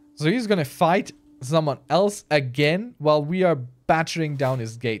 So he's going to fight someone else again while we are battering down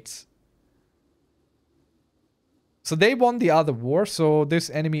his gates. So they won the other war. So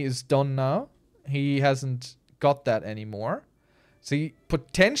this enemy is done now. He hasn't got that anymore. So he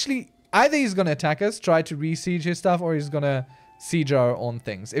potentially... Either he's going to attack us, try to re-siege his stuff, or he's going to siege our own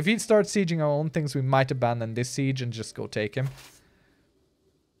things. If he starts sieging our own things, we might abandon this siege and just go take him.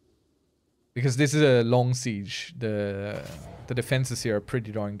 Because this is a long siege. The defenses here are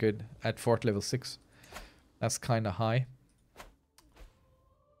pretty darn good at fort level 6. That's kind of high.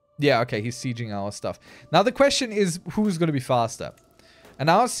 Yeah, okay, he's sieging our stuff. Now the question is, who's going to be faster? And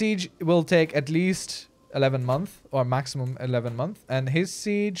our siege will take at least 11 months, or maximum 11 months. And his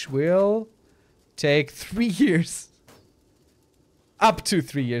siege will take 3 years. Up to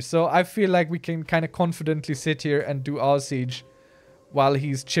 3 years. So I feel like we can kind of confidently sit here and do our siege while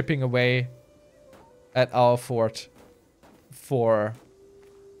he's chipping away at our fort for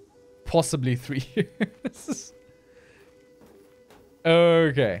possibly 3 years.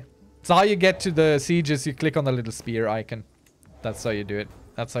 Okay. So how you get to the siege is you click on the little spear icon. That's how you do it.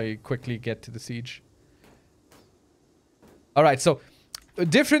 That's how you quickly get to the siege. Alright, so the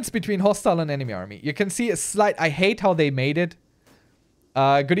difference between hostile and enemy army. You can see a slight... I hate how they made it.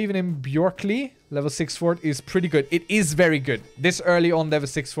 Good evening, Bjorkley. Level 6 fort is pretty good. It is very good. This early on level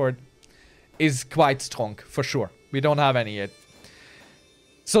 6 fort is quite strong, for sure. We don't have any yet.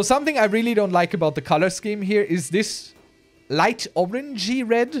 So something I really don't like about the color scheme here is this light orangey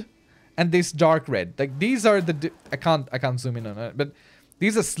red and this dark red. Like these are the... I can't zoom in on it, but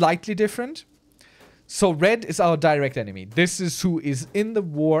these are slightly different. So red is our direct enemy. This is who is in the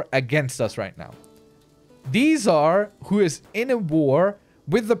war against us right now. These are who is in a war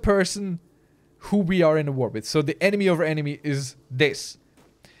with the person who we are in a war with. So the enemy of our enemy is this.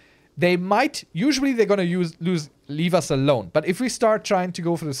 They might... Usually they're going to leave us alone. But if we start trying to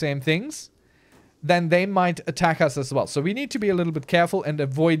go for the same things, then they might attack us as well. So we need to be a little bit careful and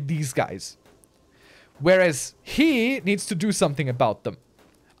avoid these guys. Whereas he needs to do something about them.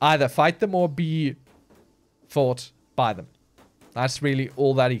 Either fight them or be... fought by them. That's really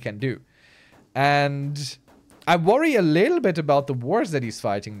all that he can do. And I worry a little bit about the wars that he's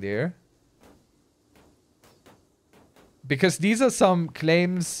fighting there. Because these are some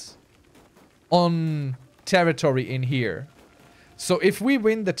claims on territory in here. So if we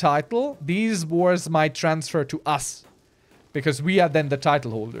win the title, these wars might transfer to us. Because we are then the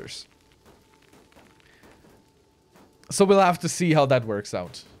title holders. So we'll have to see how that works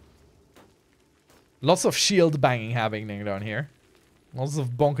out. Lots of shield banging happening down here. Lots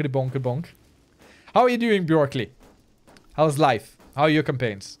of bonkety bonky bonk. How are you doing, Bjorkley? How's life? How are your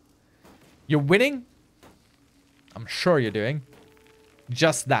campaigns? You're winning? I'm sure you're doing.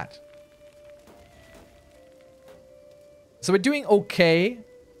 Just that. So we're doing okay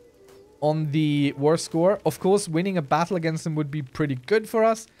on the war score. Of course, winning a battle against him would be pretty good for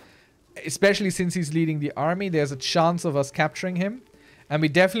us. Especially since he's leading the army. There's a chance of us capturing him. And we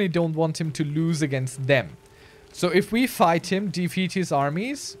definitely don't want him to lose against them. So if we fight him, defeat his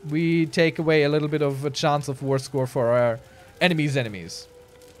armies, we take away a little bit of a chance of war score for our enemies' enemies.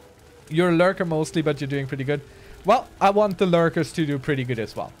 You're a lurker mostly, but you're doing pretty good. Well, I want the lurkers to do pretty good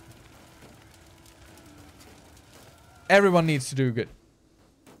as well. Everyone needs to do good.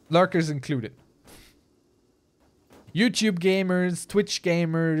 Lurkers included. YouTube gamers, Twitch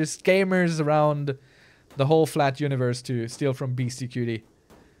gamers, gamers around... the whole flat universe to steal from Beastie Cutie.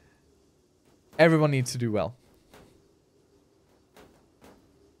 Everyone needs to do well.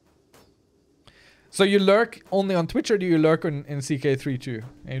 So you lurk only on Twitch or do you lurk in CK3 too?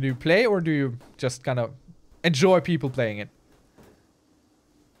 And do you play or do you just kind of enjoy people playing it?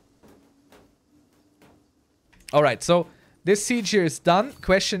 Alright, so this siege here is done.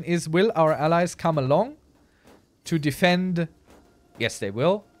 Question is, will our allies come along to defend? Yes, they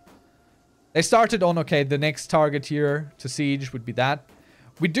will. They started on, okay, the next target here to siege would be that.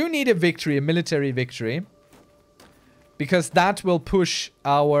 We do need a victory, a military victory. Because that will push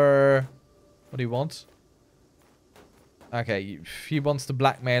our... What do you want? Okay, he wants to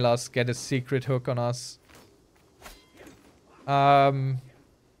blackmail us, get a secret hook on us.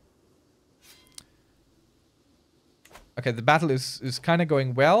 Okay, the battle is kind of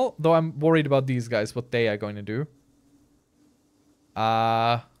going well. Though I'm worried about these guys, what they are going to do.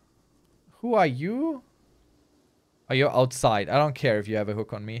 Who are you? Oh, you're outside. I don't care if you have a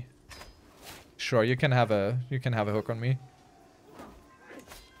hook on me. Sure, you can have a hook on me.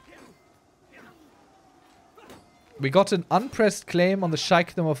 We got an unpressed claim on the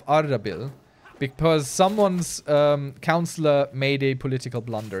Sheikhdom of Ardabil because someone's counselor made a political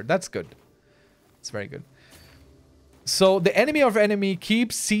blunder. That's good. It's very good. So the enemy of enemy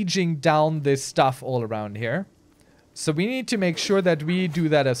keeps sieging down this stuff all around here. So we need to make sure that we do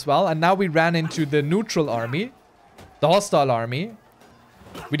that as well. And now we ran into the neutral army, the hostile army.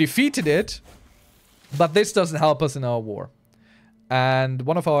 We defeated it, but this doesn't help us in our war. And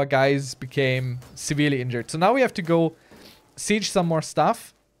one of our guys became severely injured. So now we have to go siege some more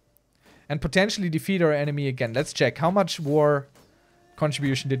stuff and potentially defeat our enemy again. Let's check. How much war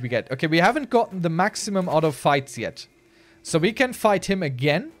contribution did we get? Okay, we haven't gotten the maximum out of fights yet. So we can fight him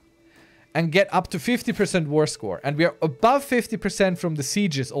again and get up to 50% war score. And we are above 50% from the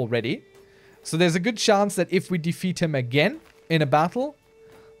sieges already. So there's a good chance that if we defeat him again in a battle,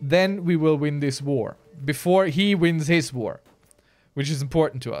 then we will win this war before he wins his war. Which is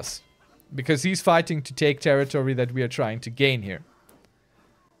important to us. Because he's fighting to take territory that we are trying to gain here.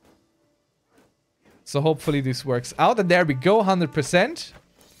 So hopefully this works out. And there we go, 100%.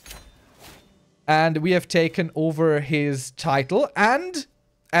 And we have taken over his title. And,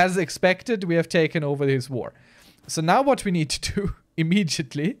 as expected, we have taken over his war. So now what we need to do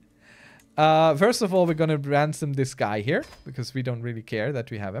immediately. First of all, we're going to ransom this guy here. Because we don't really care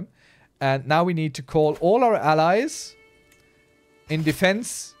that we have him. And now we need to call all our allies in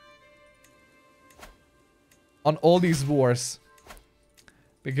defense on all these wars.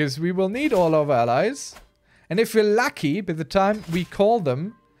 Because we will need all of our allies. And if we're lucky, by the time we call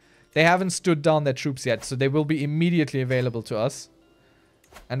them, they haven't stood down their troops yet. So they will be immediately available to us.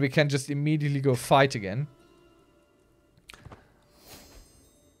 And we can just immediately go fight again.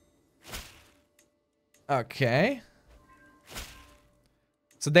 Okay.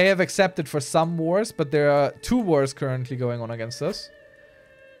 So they have accepted for some wars, but there are 2 wars currently going on against us.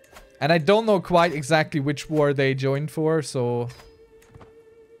 And I don't know quite exactly which war they joined for, so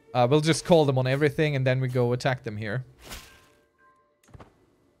we'll just call them on everything and then we go attack them here.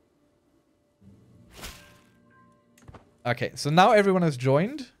 Okay, so now everyone has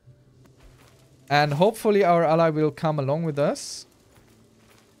joined. And hopefully our ally will come along with us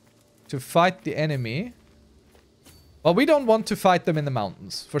to fight the enemy. Well, we don't want to fight them in the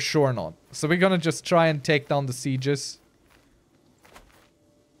mountains. For sure not. So we're gonna just try and take down the sieges.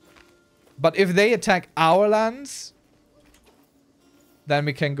 But if they attack our lands, then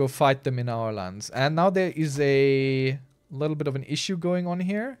we can go fight them in our lands. And now there is a little bit of an issue going on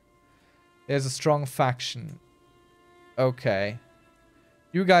here. There's a strong faction. Okay.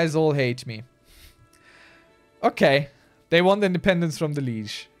 You guys all hate me. Okay. They want independence from the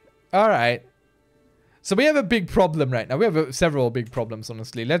liege. Alright. So we have a big problem right now. We have several big problems,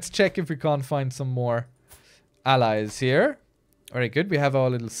 honestly. Let's check if we can't find some more allies here. Very good. We have our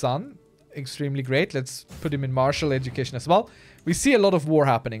little son. Extremely great. Let's put him in martial education as well. We see a lot of war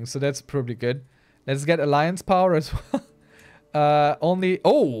happening, so that's probably good. Let's get alliance power as well.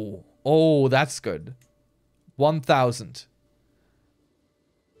 Oh, that's good. 1,000.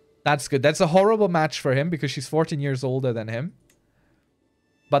 That's good. That's a horrible match for him because she's 14 years older than him.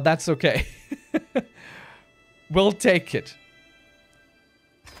 But that's okay. We'll take it.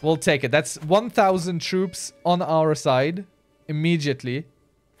 We'll take it. That's 1,000 troops on our side immediately.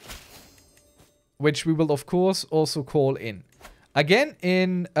 Which we will, of course, also call in. Again,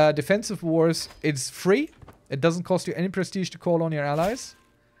 in defensive wars, it's free. It doesn't cost you any prestige to call on your allies.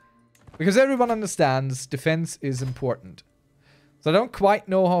 Because everyone understands defense is important. So I don't quite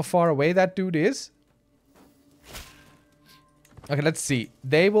know how far away that dude is. Okay, let's see.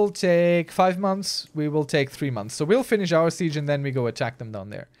 They will take 5 months. We will take 3 months. So we'll finish our siege and then we go attack them down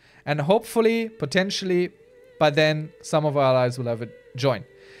there. And hopefully, potentially, by then, some of our allies will have joined.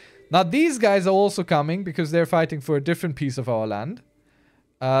 Now, these guys are also coming because they're fighting for a different piece of our land.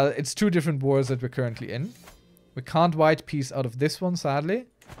 It's 2 different wars that we're currently in. We can't white peace out of this one, sadly.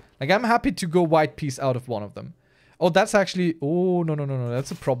 Like, I'm happy to go white peace out of one of them. Oh, that's actually... Oh, no.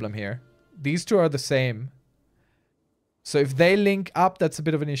 That's a problem here. These 2 are the same. So if they link up, that's a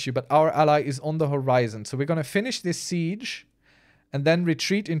bit of an issue. But our ally is on the horizon. So we're going to finish this siege. And then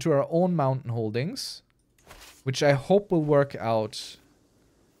retreat into our own mountain holdings. Which I hope will work out.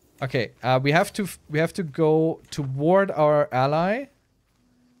 Okay, we have to go toward our ally.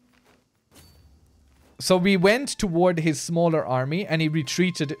 So we went toward his smaller army. And he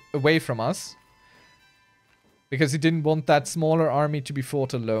retreated away from us. Because he didn't want that smaller army to be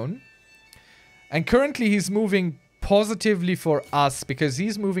fought alone. And currently he's moving positively for us because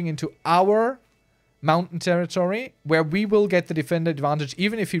he's moving into our mountain territory where we will get the defender advantage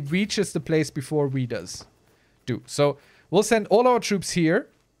even if he reaches the place before we do. So we'll send all our troops here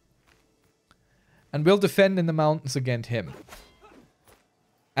and we'll defend in the mountains against him.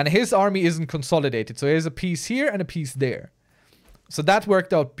 And his army isn't consolidated, so there's a piece here and a piece there. So that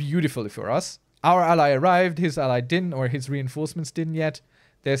worked out beautifully for us. Our ally arrived, his ally didn't, or his reinforcements didn't yet.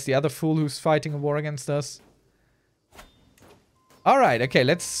 There's the other fool who's fighting a war against us. Alright, okay,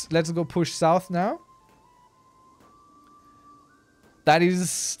 let's go push south now. That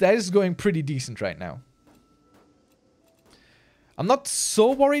is going pretty decent right now. I'm not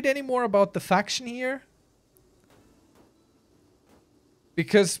so worried anymore about the faction here.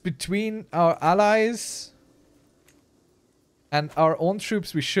 Because between our allies and our own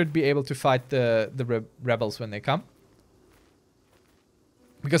troops, we should be able to fight the rebels when they come.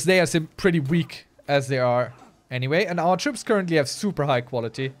 Because they are pretty weak as they are anyway. And our troops currently have super high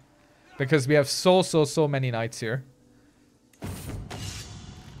quality. Because we have so many knights here.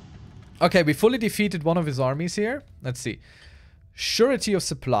 Okay, we fully defeated one of his armies here. Let's see. Surety of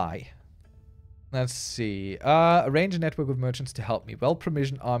supply. Let's see. Arrange a network of merchants to help me.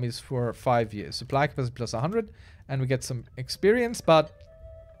 Well-provisioned armies for 5 years. Supply capacity plus 100. And we get some experience, but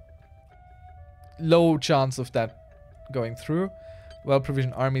low chance of that going through.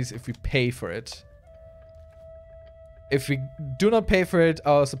 Well-provisioned armies if we pay for it. If we do not pay for it,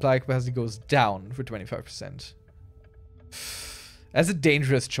 our supply capacity goes down for 25%. That's a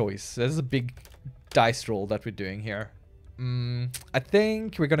dangerous choice. That's a big dice roll that we're doing here. I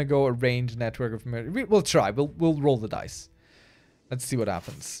think we're gonna go arrange network of merchants. We'll try. We'll roll the dice. Let's see what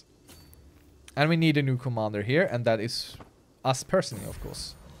happens. And we need a new commander here, and that is us personally, of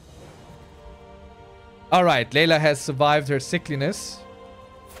course. Alright, Layla has survived her sickliness.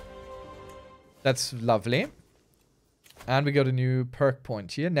 That's lovely. And we got a new perk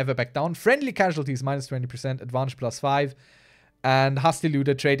point here. Never back down. Friendly casualties, minus 20%. Advantage plus 5. And Hasty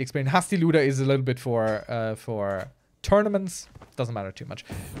Looter, trade experience. Hasty Looter is a little bit for tournaments. Doesn't matter too much.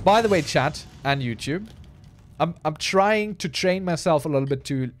 By the way, chat and YouTube, I'm trying to train myself a little bit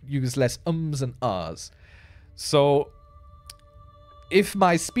to use less ums and ahs. So if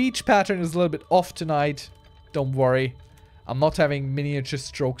my speech pattern is a little bit off tonight, don't worry. I'm not having miniature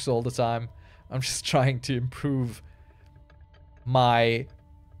strokes all the time. I'm just trying to improve my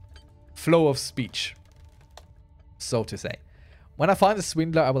flow of speech, so to say. When I find a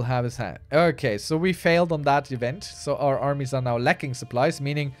swindler, I will have his hand. Okay, so we failed on that event. So our armies are now lacking supplies,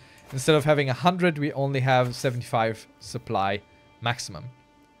 meaning instead of having 100, we only have 75 supply maximum.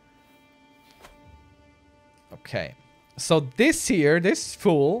 Okay. So this here, this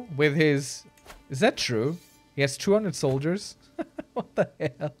fool with his... Is that true? He has 200 soldiers? What the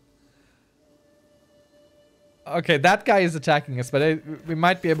hell? Okay, that guy is attacking us, but we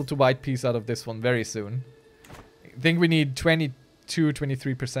might be able to white piece out of this one very soon. I think we need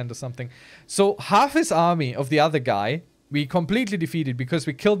 23% or something. So half his army of the other guy, we completely defeated because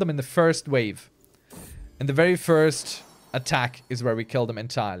we killed them in the first wave. And the very first attack is where we killed them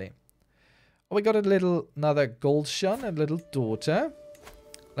entirely. Oh, we got another gold shun, a little daughter.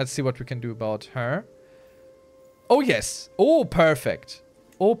 Let's see what we can do about her. Oh, yes. Oh, perfect.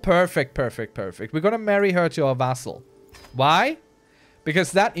 Oh, perfect. We're gonna marry her to our vassal. Why?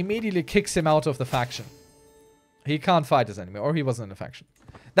 Because that immediately kicks him out of the faction. He can't fight us anymore, or he wasn't in a faction.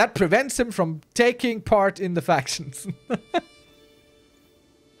 That prevents him from taking part in the factions.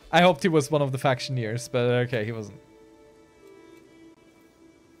 I hoped he was one of the factioneers, but okay, he wasn't.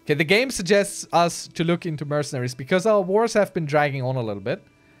 Okay, the game suggests us to look into mercenaries because our wars have been dragging on a little bit.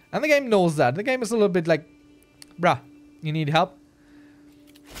 And the game knows that. The game is a little bit like, bruh, you need help?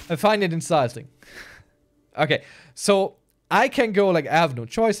 I find it insulting. Okay, so I can go like, I have no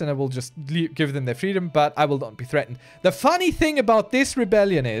choice and I will just give them their freedom, but I will not be threatened. The funny thing about this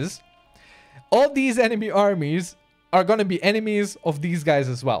rebellion is, all these enemy armies are going to be enemies of these guys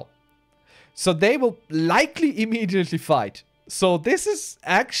as well. So they will likely immediately fight. So this is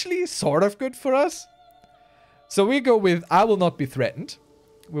actually sort of good for us. So we go with, I will not be threatened.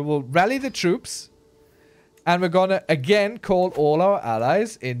 We will rally the troops. And we're gonna, again, call all our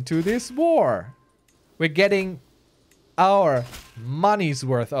allies into this war. We're getting our money's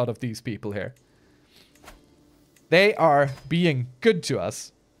worth out of these people here. They are being good to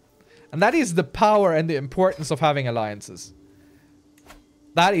us. And that is the power and the importance of having alliances.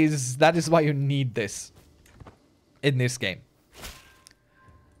 That is why you need this in this game.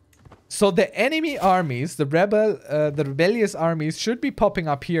 So the enemy armies, the rebellious armies should be popping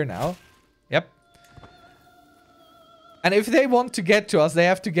up here now. Yep. And if they want to get to us, they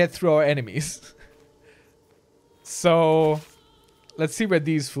have to get through our enemies. So, let's see where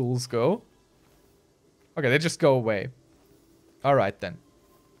these fools go. Okay, they just go away. Alright then.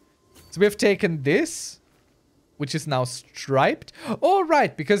 So we have taken this, which is now striped. Oh,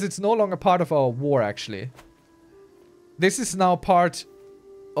 right, because it's no longer part of our war, actually. This is now part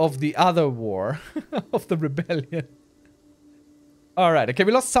of the other war, of the rebellion. Alright, okay,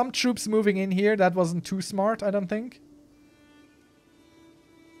 we lost some troops moving in here. That wasn't too smart, I don't think.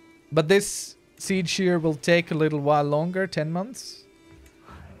 But this siege here will take a little while longer, 10 months.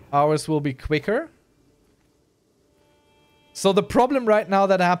 Ours will be quicker. So the problem right now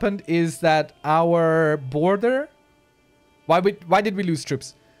that happened is that our border... Why did we lose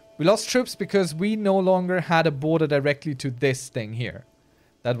troops? We lost troops because we no longer had a border directly to this thing here.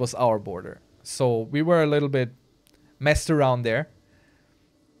 That was our border. So we were a little bit messed around there.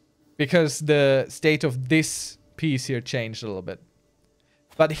 Because the state of this piece here changed a little bit.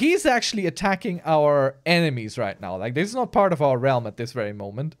 But he's actually attacking our enemies right now. Like, this is not part of our realm at this very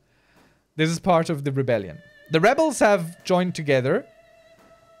moment. This is part of the rebellion. The rebels have joined together.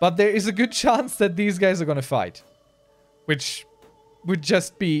 But there is a good chance that these guys are going to fight. Which would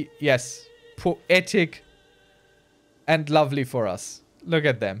just be, yes, poetic and lovely for us. Look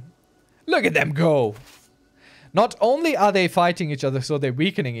at them. Look at them go! Not only are they fighting each other, so they're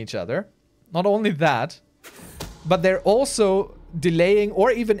weakening each other. Not only that, but they're also delaying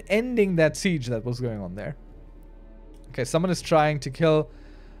or even ending that siege that was going on there. Okay, someone is trying to kill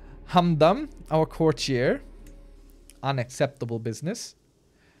Hamdam, our courtier. Unacceptable business.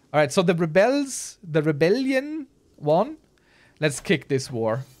 Alright, so the rebellion won. Let's kick this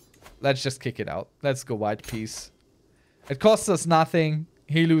war. Let's just kick it out. Let's go white peace. It costs us nothing.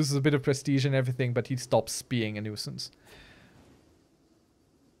 He loses a bit of prestige and everything, but he stops being a nuisance.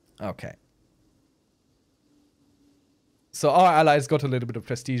 Okay. So our allies got a little bit of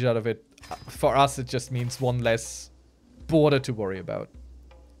prestige out of it. For us, it just means one less border to worry about.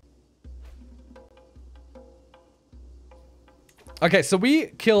 Okay, so we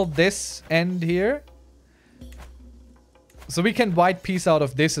killed this end here. So we can white peace out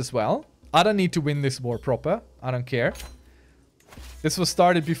of this as well. I don't need to win this war proper. I don't care. This was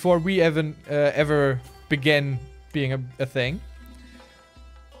started before we even ever began being a thing.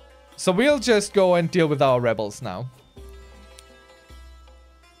 So we'll just go and deal with our rebels now.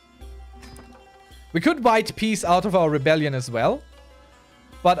 We could white peace out of our rebellion as well.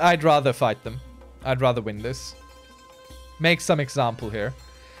 But I'd rather fight them. I'd rather win this. Make some example here.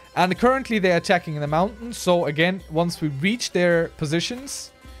 And currently they're attacking in the mountains. So again, once we reach their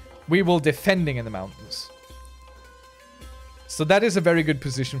positions, we will defending in the mountains. So that is a very good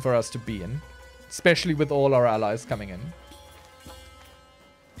position for us to be in. Especially with all our allies coming in.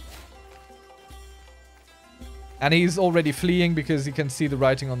 And he's already fleeing because he can see the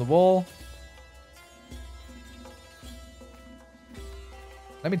writing on the wall.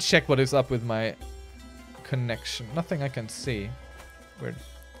 Let me check what is up with my connection. Nothing I can see. Weird.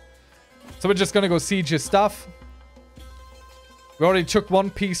 So we're just gonna go siege his stuff. We already took one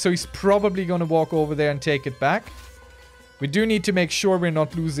piece, so he's probably gonna walk over there and take it back. We do need to make sure we're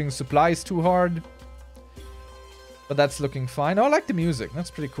not losing supplies too hard. But that's looking fine. Oh, I like the music.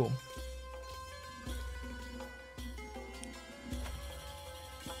 That's pretty cool.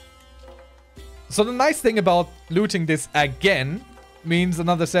 So the nice thing about looting this again means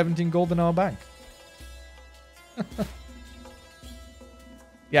another 17 gold in our bank.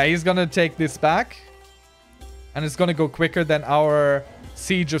 Yeah, he's gonna take this back. And it's gonna go quicker than our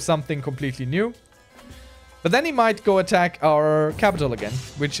siege of something completely new. But then he might go attack our capital again,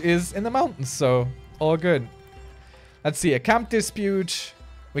 which is in the mountains, so all good. Let's see, a camp dispute.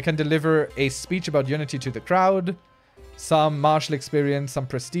 We can deliver a speech about unity to the crowd. Some martial experience, some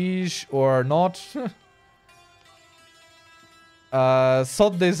prestige, or not.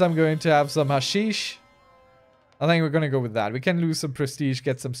 Sod this, I'm going to have some hashish. I think we're going to go with that. We can lose some prestige,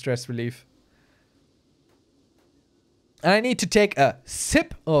 get some stress relief. And I need to take a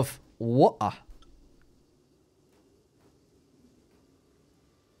sip of water.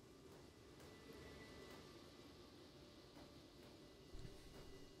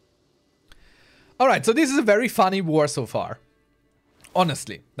 Alright, so this is a very funny war so far.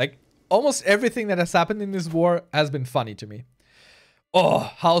 Honestly. Like, almost everything that has happened in this war has been funny to me.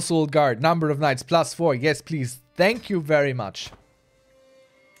 Oh, household guard, number of knights, +4. Yes, please. Thank you very much.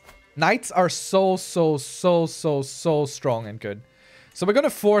 Knights are so strong and good. So we're gonna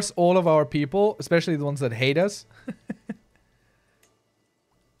force all of our people, especially the ones that hate us.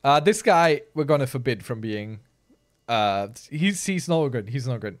 This guy, we're gonna forbid from being... he's no good. He's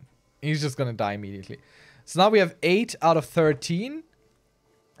no good. He's just gonna die immediately. So now we have 8 out of 13.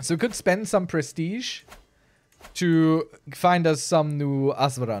 So we could spend some prestige to find us some new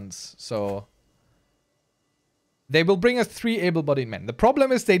Asvarans. So they will bring us 3 able-bodied men. The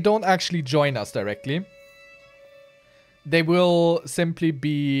problem is they don't actually join us directly. They will simply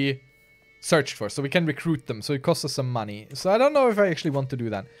be searched for, so we can recruit them. So it costs us some money. So I don't know if I actually want to do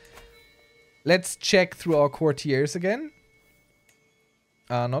that. Let's check through our courtiers again.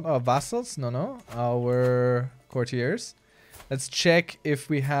 Not our vassals. No. Our courtiers. Let's check if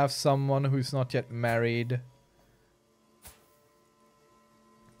we have someone who's not yet married.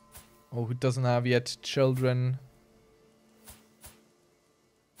 Or who doesn't have yet children.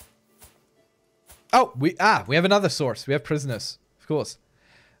 Oh, we have another source. We have prisoners, of course.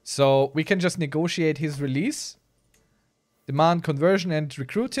 So we can just negotiate his release. Demand conversion and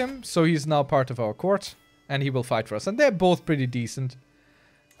recruit him. So he's now part of our court. And he will fight for us. And they're both pretty decent.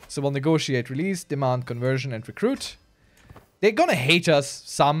 So we'll negotiate release, demand conversion, and recruit. They're gonna hate us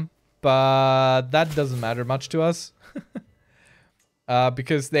some, but that doesn't matter much to us.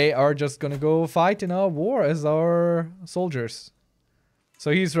 Because they are just gonna go fight in our war as our soldiers.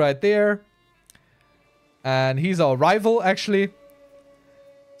 So he's right there. And he's our rival, actually.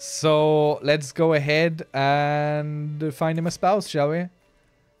 So let's go ahead and find him a spouse, shall we?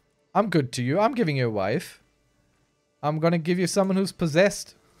 I'm good to you. I'm giving you a wife. I'm gonna give you someone who's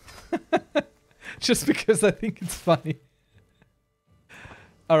possessed. Just because I think it's funny.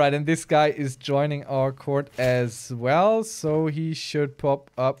 Alright, and this guy is joining our court as well. So he should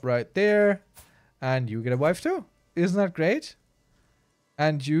pop up right there. And you get a wife too. Isn't that great?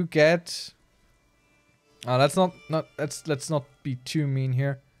 And you get... Oh, let's not be too mean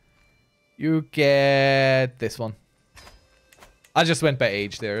here. You get this one. I just went by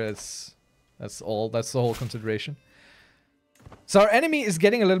age there. That's all. That's the whole consideration. So our enemy is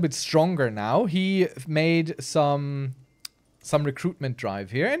getting a little bit stronger now. He made some recruitment drive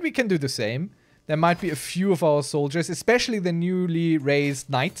here, and we can do the same. There might be a few of our soldiers, especially the newly raised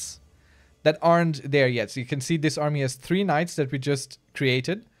knights, that aren't there yet. So you can see this army has 3 knights that we just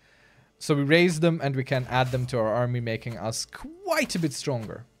created. So we raise them and we can add them to our army, making us quite a bit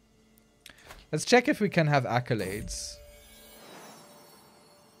stronger. Let's check if we can have accolades.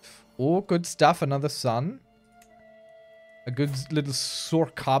 Oh, good stuff. Another son. A good little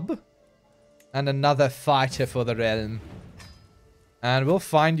Sorkab. And another fighter for the realm. And we'll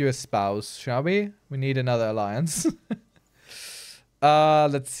find you a spouse, shall we? We need another alliance.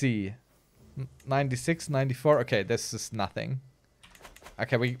 Let's see. 96, 94. Okay, this is nothing.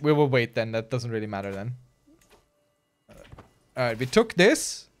 Okay, we will wait then. That doesn't really matter then. Alright, we took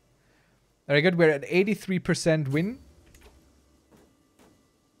this. Very good. We're at 83% win.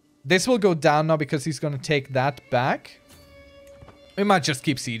 This will go down now because he's going to take that back. We might just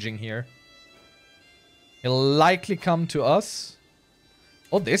keep sieging here. He'll likely come to us.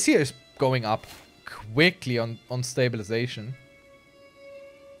 Oh, this here is going up quickly on stabilization.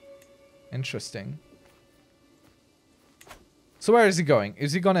 Interesting. So where is he going?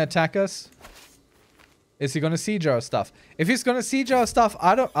 Is he going to attack us? Is he going to siege our stuff? If he's going to siege our stuff,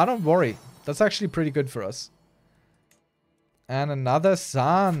 I don't worry. That's actually pretty good for us. And another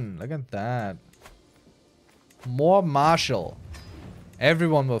son. Look at that. More martial.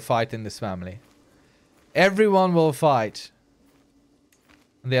 Everyone will fight in this family. Everyone will fight.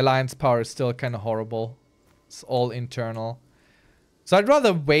 The alliance power is still kind of horrible. It's all internal. So I'd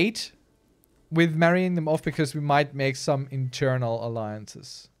rather wait with marrying them off because we might make some internal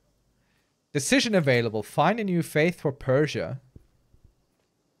alliances. Decision available. Find a new faith for Persia.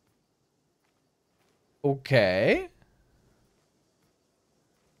 Okay.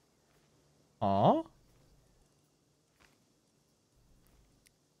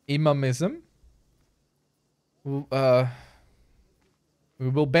 Imamism. We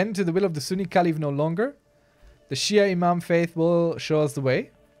will bend to the will of the Sunni Caliph no longer. The Shia Imam faith will show us the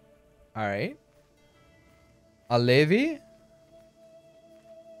way. Alright. Alevi.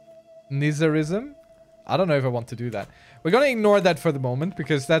 Nizarism. I don't know if I want to do that. We're going to ignore that for the moment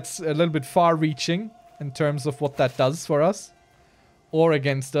because that's a little bit far-reaching in terms of what that does for us. Or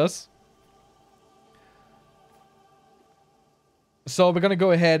against us. So we're going to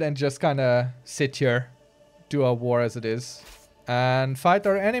go ahead and just kind of sit here. Do our war as it is. And fight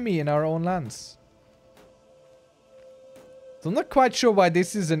our enemy in our own lands. So I'm not quite sure why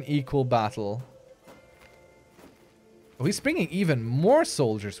this is an equal battle. Oh, he's bringing even more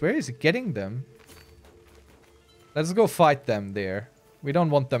soldiers. Where is he getting them? Let's go fight them there. We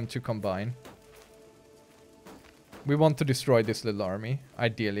don't want them to combine. We want to destroy this little army,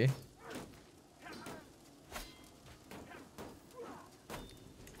 ideally.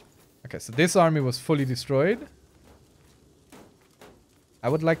 Okay, so this army was fully destroyed. I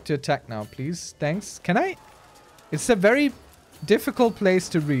would like to attack now, please. Thanks. Can I It's a very difficult place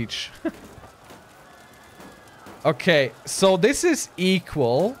to reach. Okay, so this is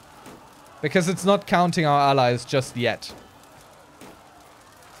equal. Because it's not counting our allies just yet.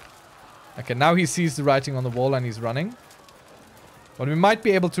 Okay, now he sees the writing on the wall and he's running. But we might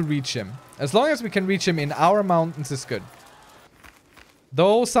be able to reach him. As long as we can reach him in our mountains is good.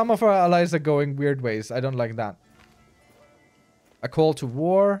 Though some of our allies are going weird ways. I don't like that. A call to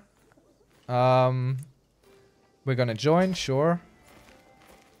war. We're gonna join, sure.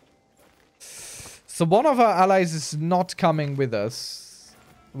 So one of our allies is not coming with us.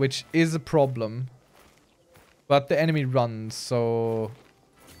 Which is a problem. But the enemy runs, so...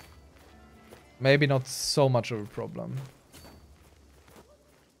 maybe not so much of a problem.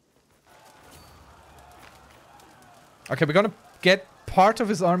 Okay, we're gonna get part of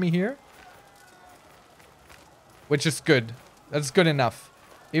his army here. Which is good. That's good enough.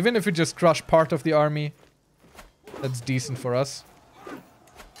 Even if we just crush part of the army, that's decent for us.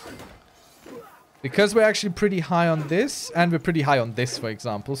 Because we're actually pretty high on this, and we're pretty high on this, for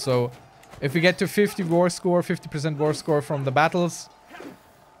example. So, if we get to 50 war score, 50% war score from the battles,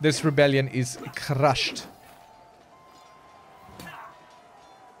 this rebellion is crushed.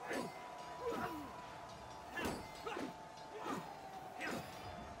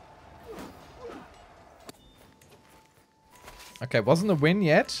 Okay, wasn't a win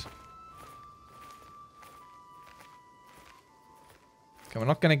yet. Okay, we're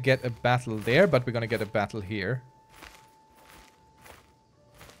not gonna get a battle there, but we're gonna get a battle here.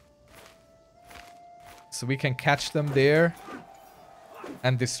 So we can catch them there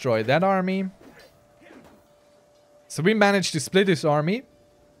and destroy that army. So we managed to split his army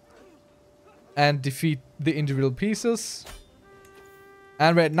and defeat the individual pieces.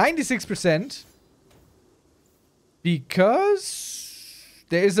 And we're at 96%. Because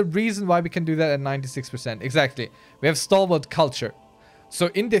there is a reason why we can do that at 96%. Exactly. We have stalwart culture. So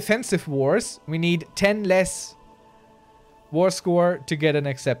in defensive wars, we need 10 less war score to get an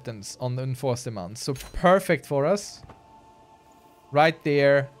acceptance on the enforced demands. So perfect for us. Right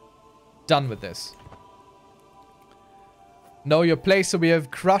there. Done with this. Know your place. So we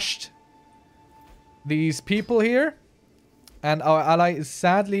have crushed these people here. And our ally is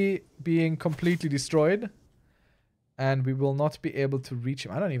sadly being completely destroyed. And we will not be able to reach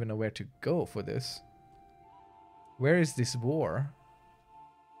him. I don't even know where to go for this. Where is this war?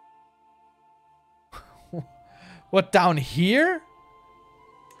 What, down here?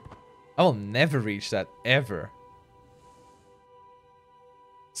 I will never reach that, ever.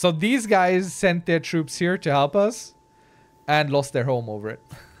 So these guys sent their troops here to help us. And lost their home over it.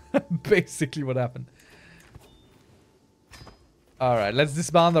 Basically what happened. Alright, let's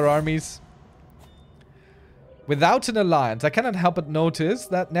disband our armies. Without an alliance, I cannot help but notice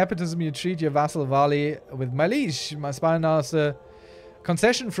that nepotism you treat your vassal Vali with my liege. My spine asks a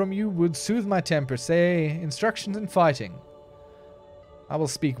concession from you would soothe my temper. Say, instructions in fighting. I will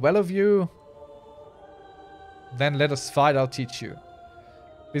speak well of you. Then let us fight, I'll teach you.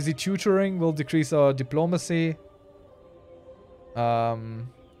 Busy tutoring will decrease our diplomacy. He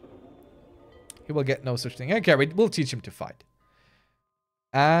will get no such thing. Okay, we'll teach him to fight.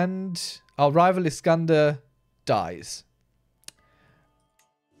 And our rival Iskander dies.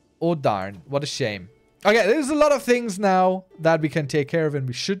 Oh darn, what a shame. Okay, there's a lot of things now that we can take care of and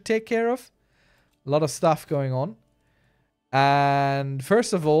we should take care of. A lot of stuff going on. And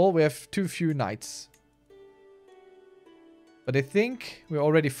first of all, we have too few knights. But I think we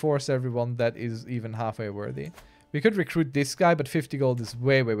already force everyone that is even halfway worthy. We could recruit this guy, but 50 gold is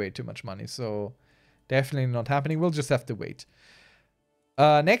way, way, way too much money. So definitely not happening. We'll just have to wait.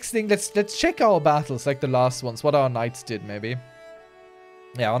 Next thing, let's check our battles like the last ones. What our knights did, maybe.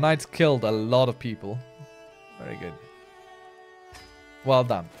 Yeah, our knights killed a lot of people. Very good. Well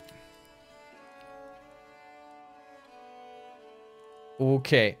done.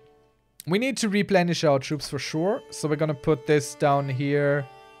 Okay. We need to replenish our troops for sure. So we're gonna put this down here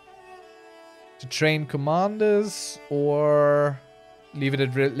to train commanders, or leave it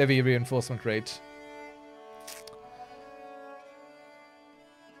at levy reinforcement rate.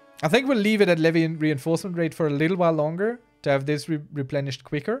 I think we'll leave it at levy reinforcement rate for a little while longer to have this replenished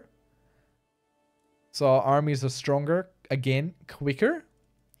quicker. So our armies are stronger again, quicker.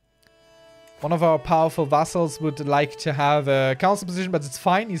 One of our powerful vassals would like to have a council position, but it's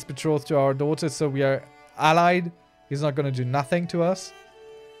fine. He's betrothed to our daughter, so we are allied. He's not going to do nothing to us.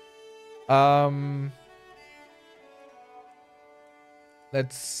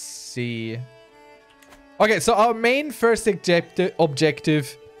 Let's see. Okay, so our main first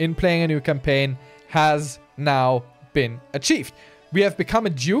objective in playing a new campaign has now been achieved. We have become a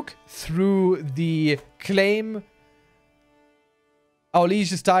duke through the claim our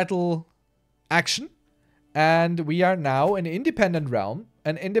liege's title action. And we are now an independent realm,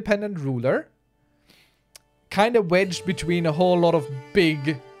 an independent ruler, kind of wedged between a whole lot of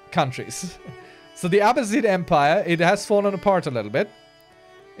big countries. So the Abbasid Empire, it has fallen apart a little bit.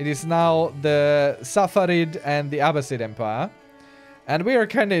 It is now the Safarid and the Abbasid Empire. And we are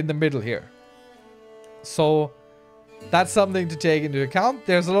kind of in the middle here. So that's something to take into account.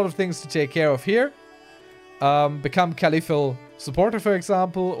 There's a lot of things to take care of here. Become caliphal supporter, for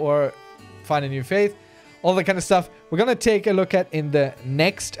example, or find a new faith. All that kind of stuff we're going to take a look at in the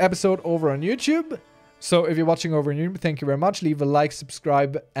next episode over on YouTube. So if you're watching over on YouTube, thank you very much. Leave a like,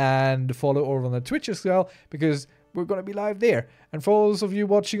 subscribe, and follow over on the Twitch as well, because we're going to be live there. And for those of you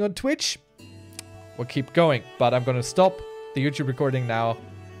watching on Twitch, we'll keep going. But I'm going to stop the YouTube recording now.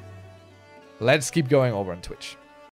 Let's keep going over on Twitch.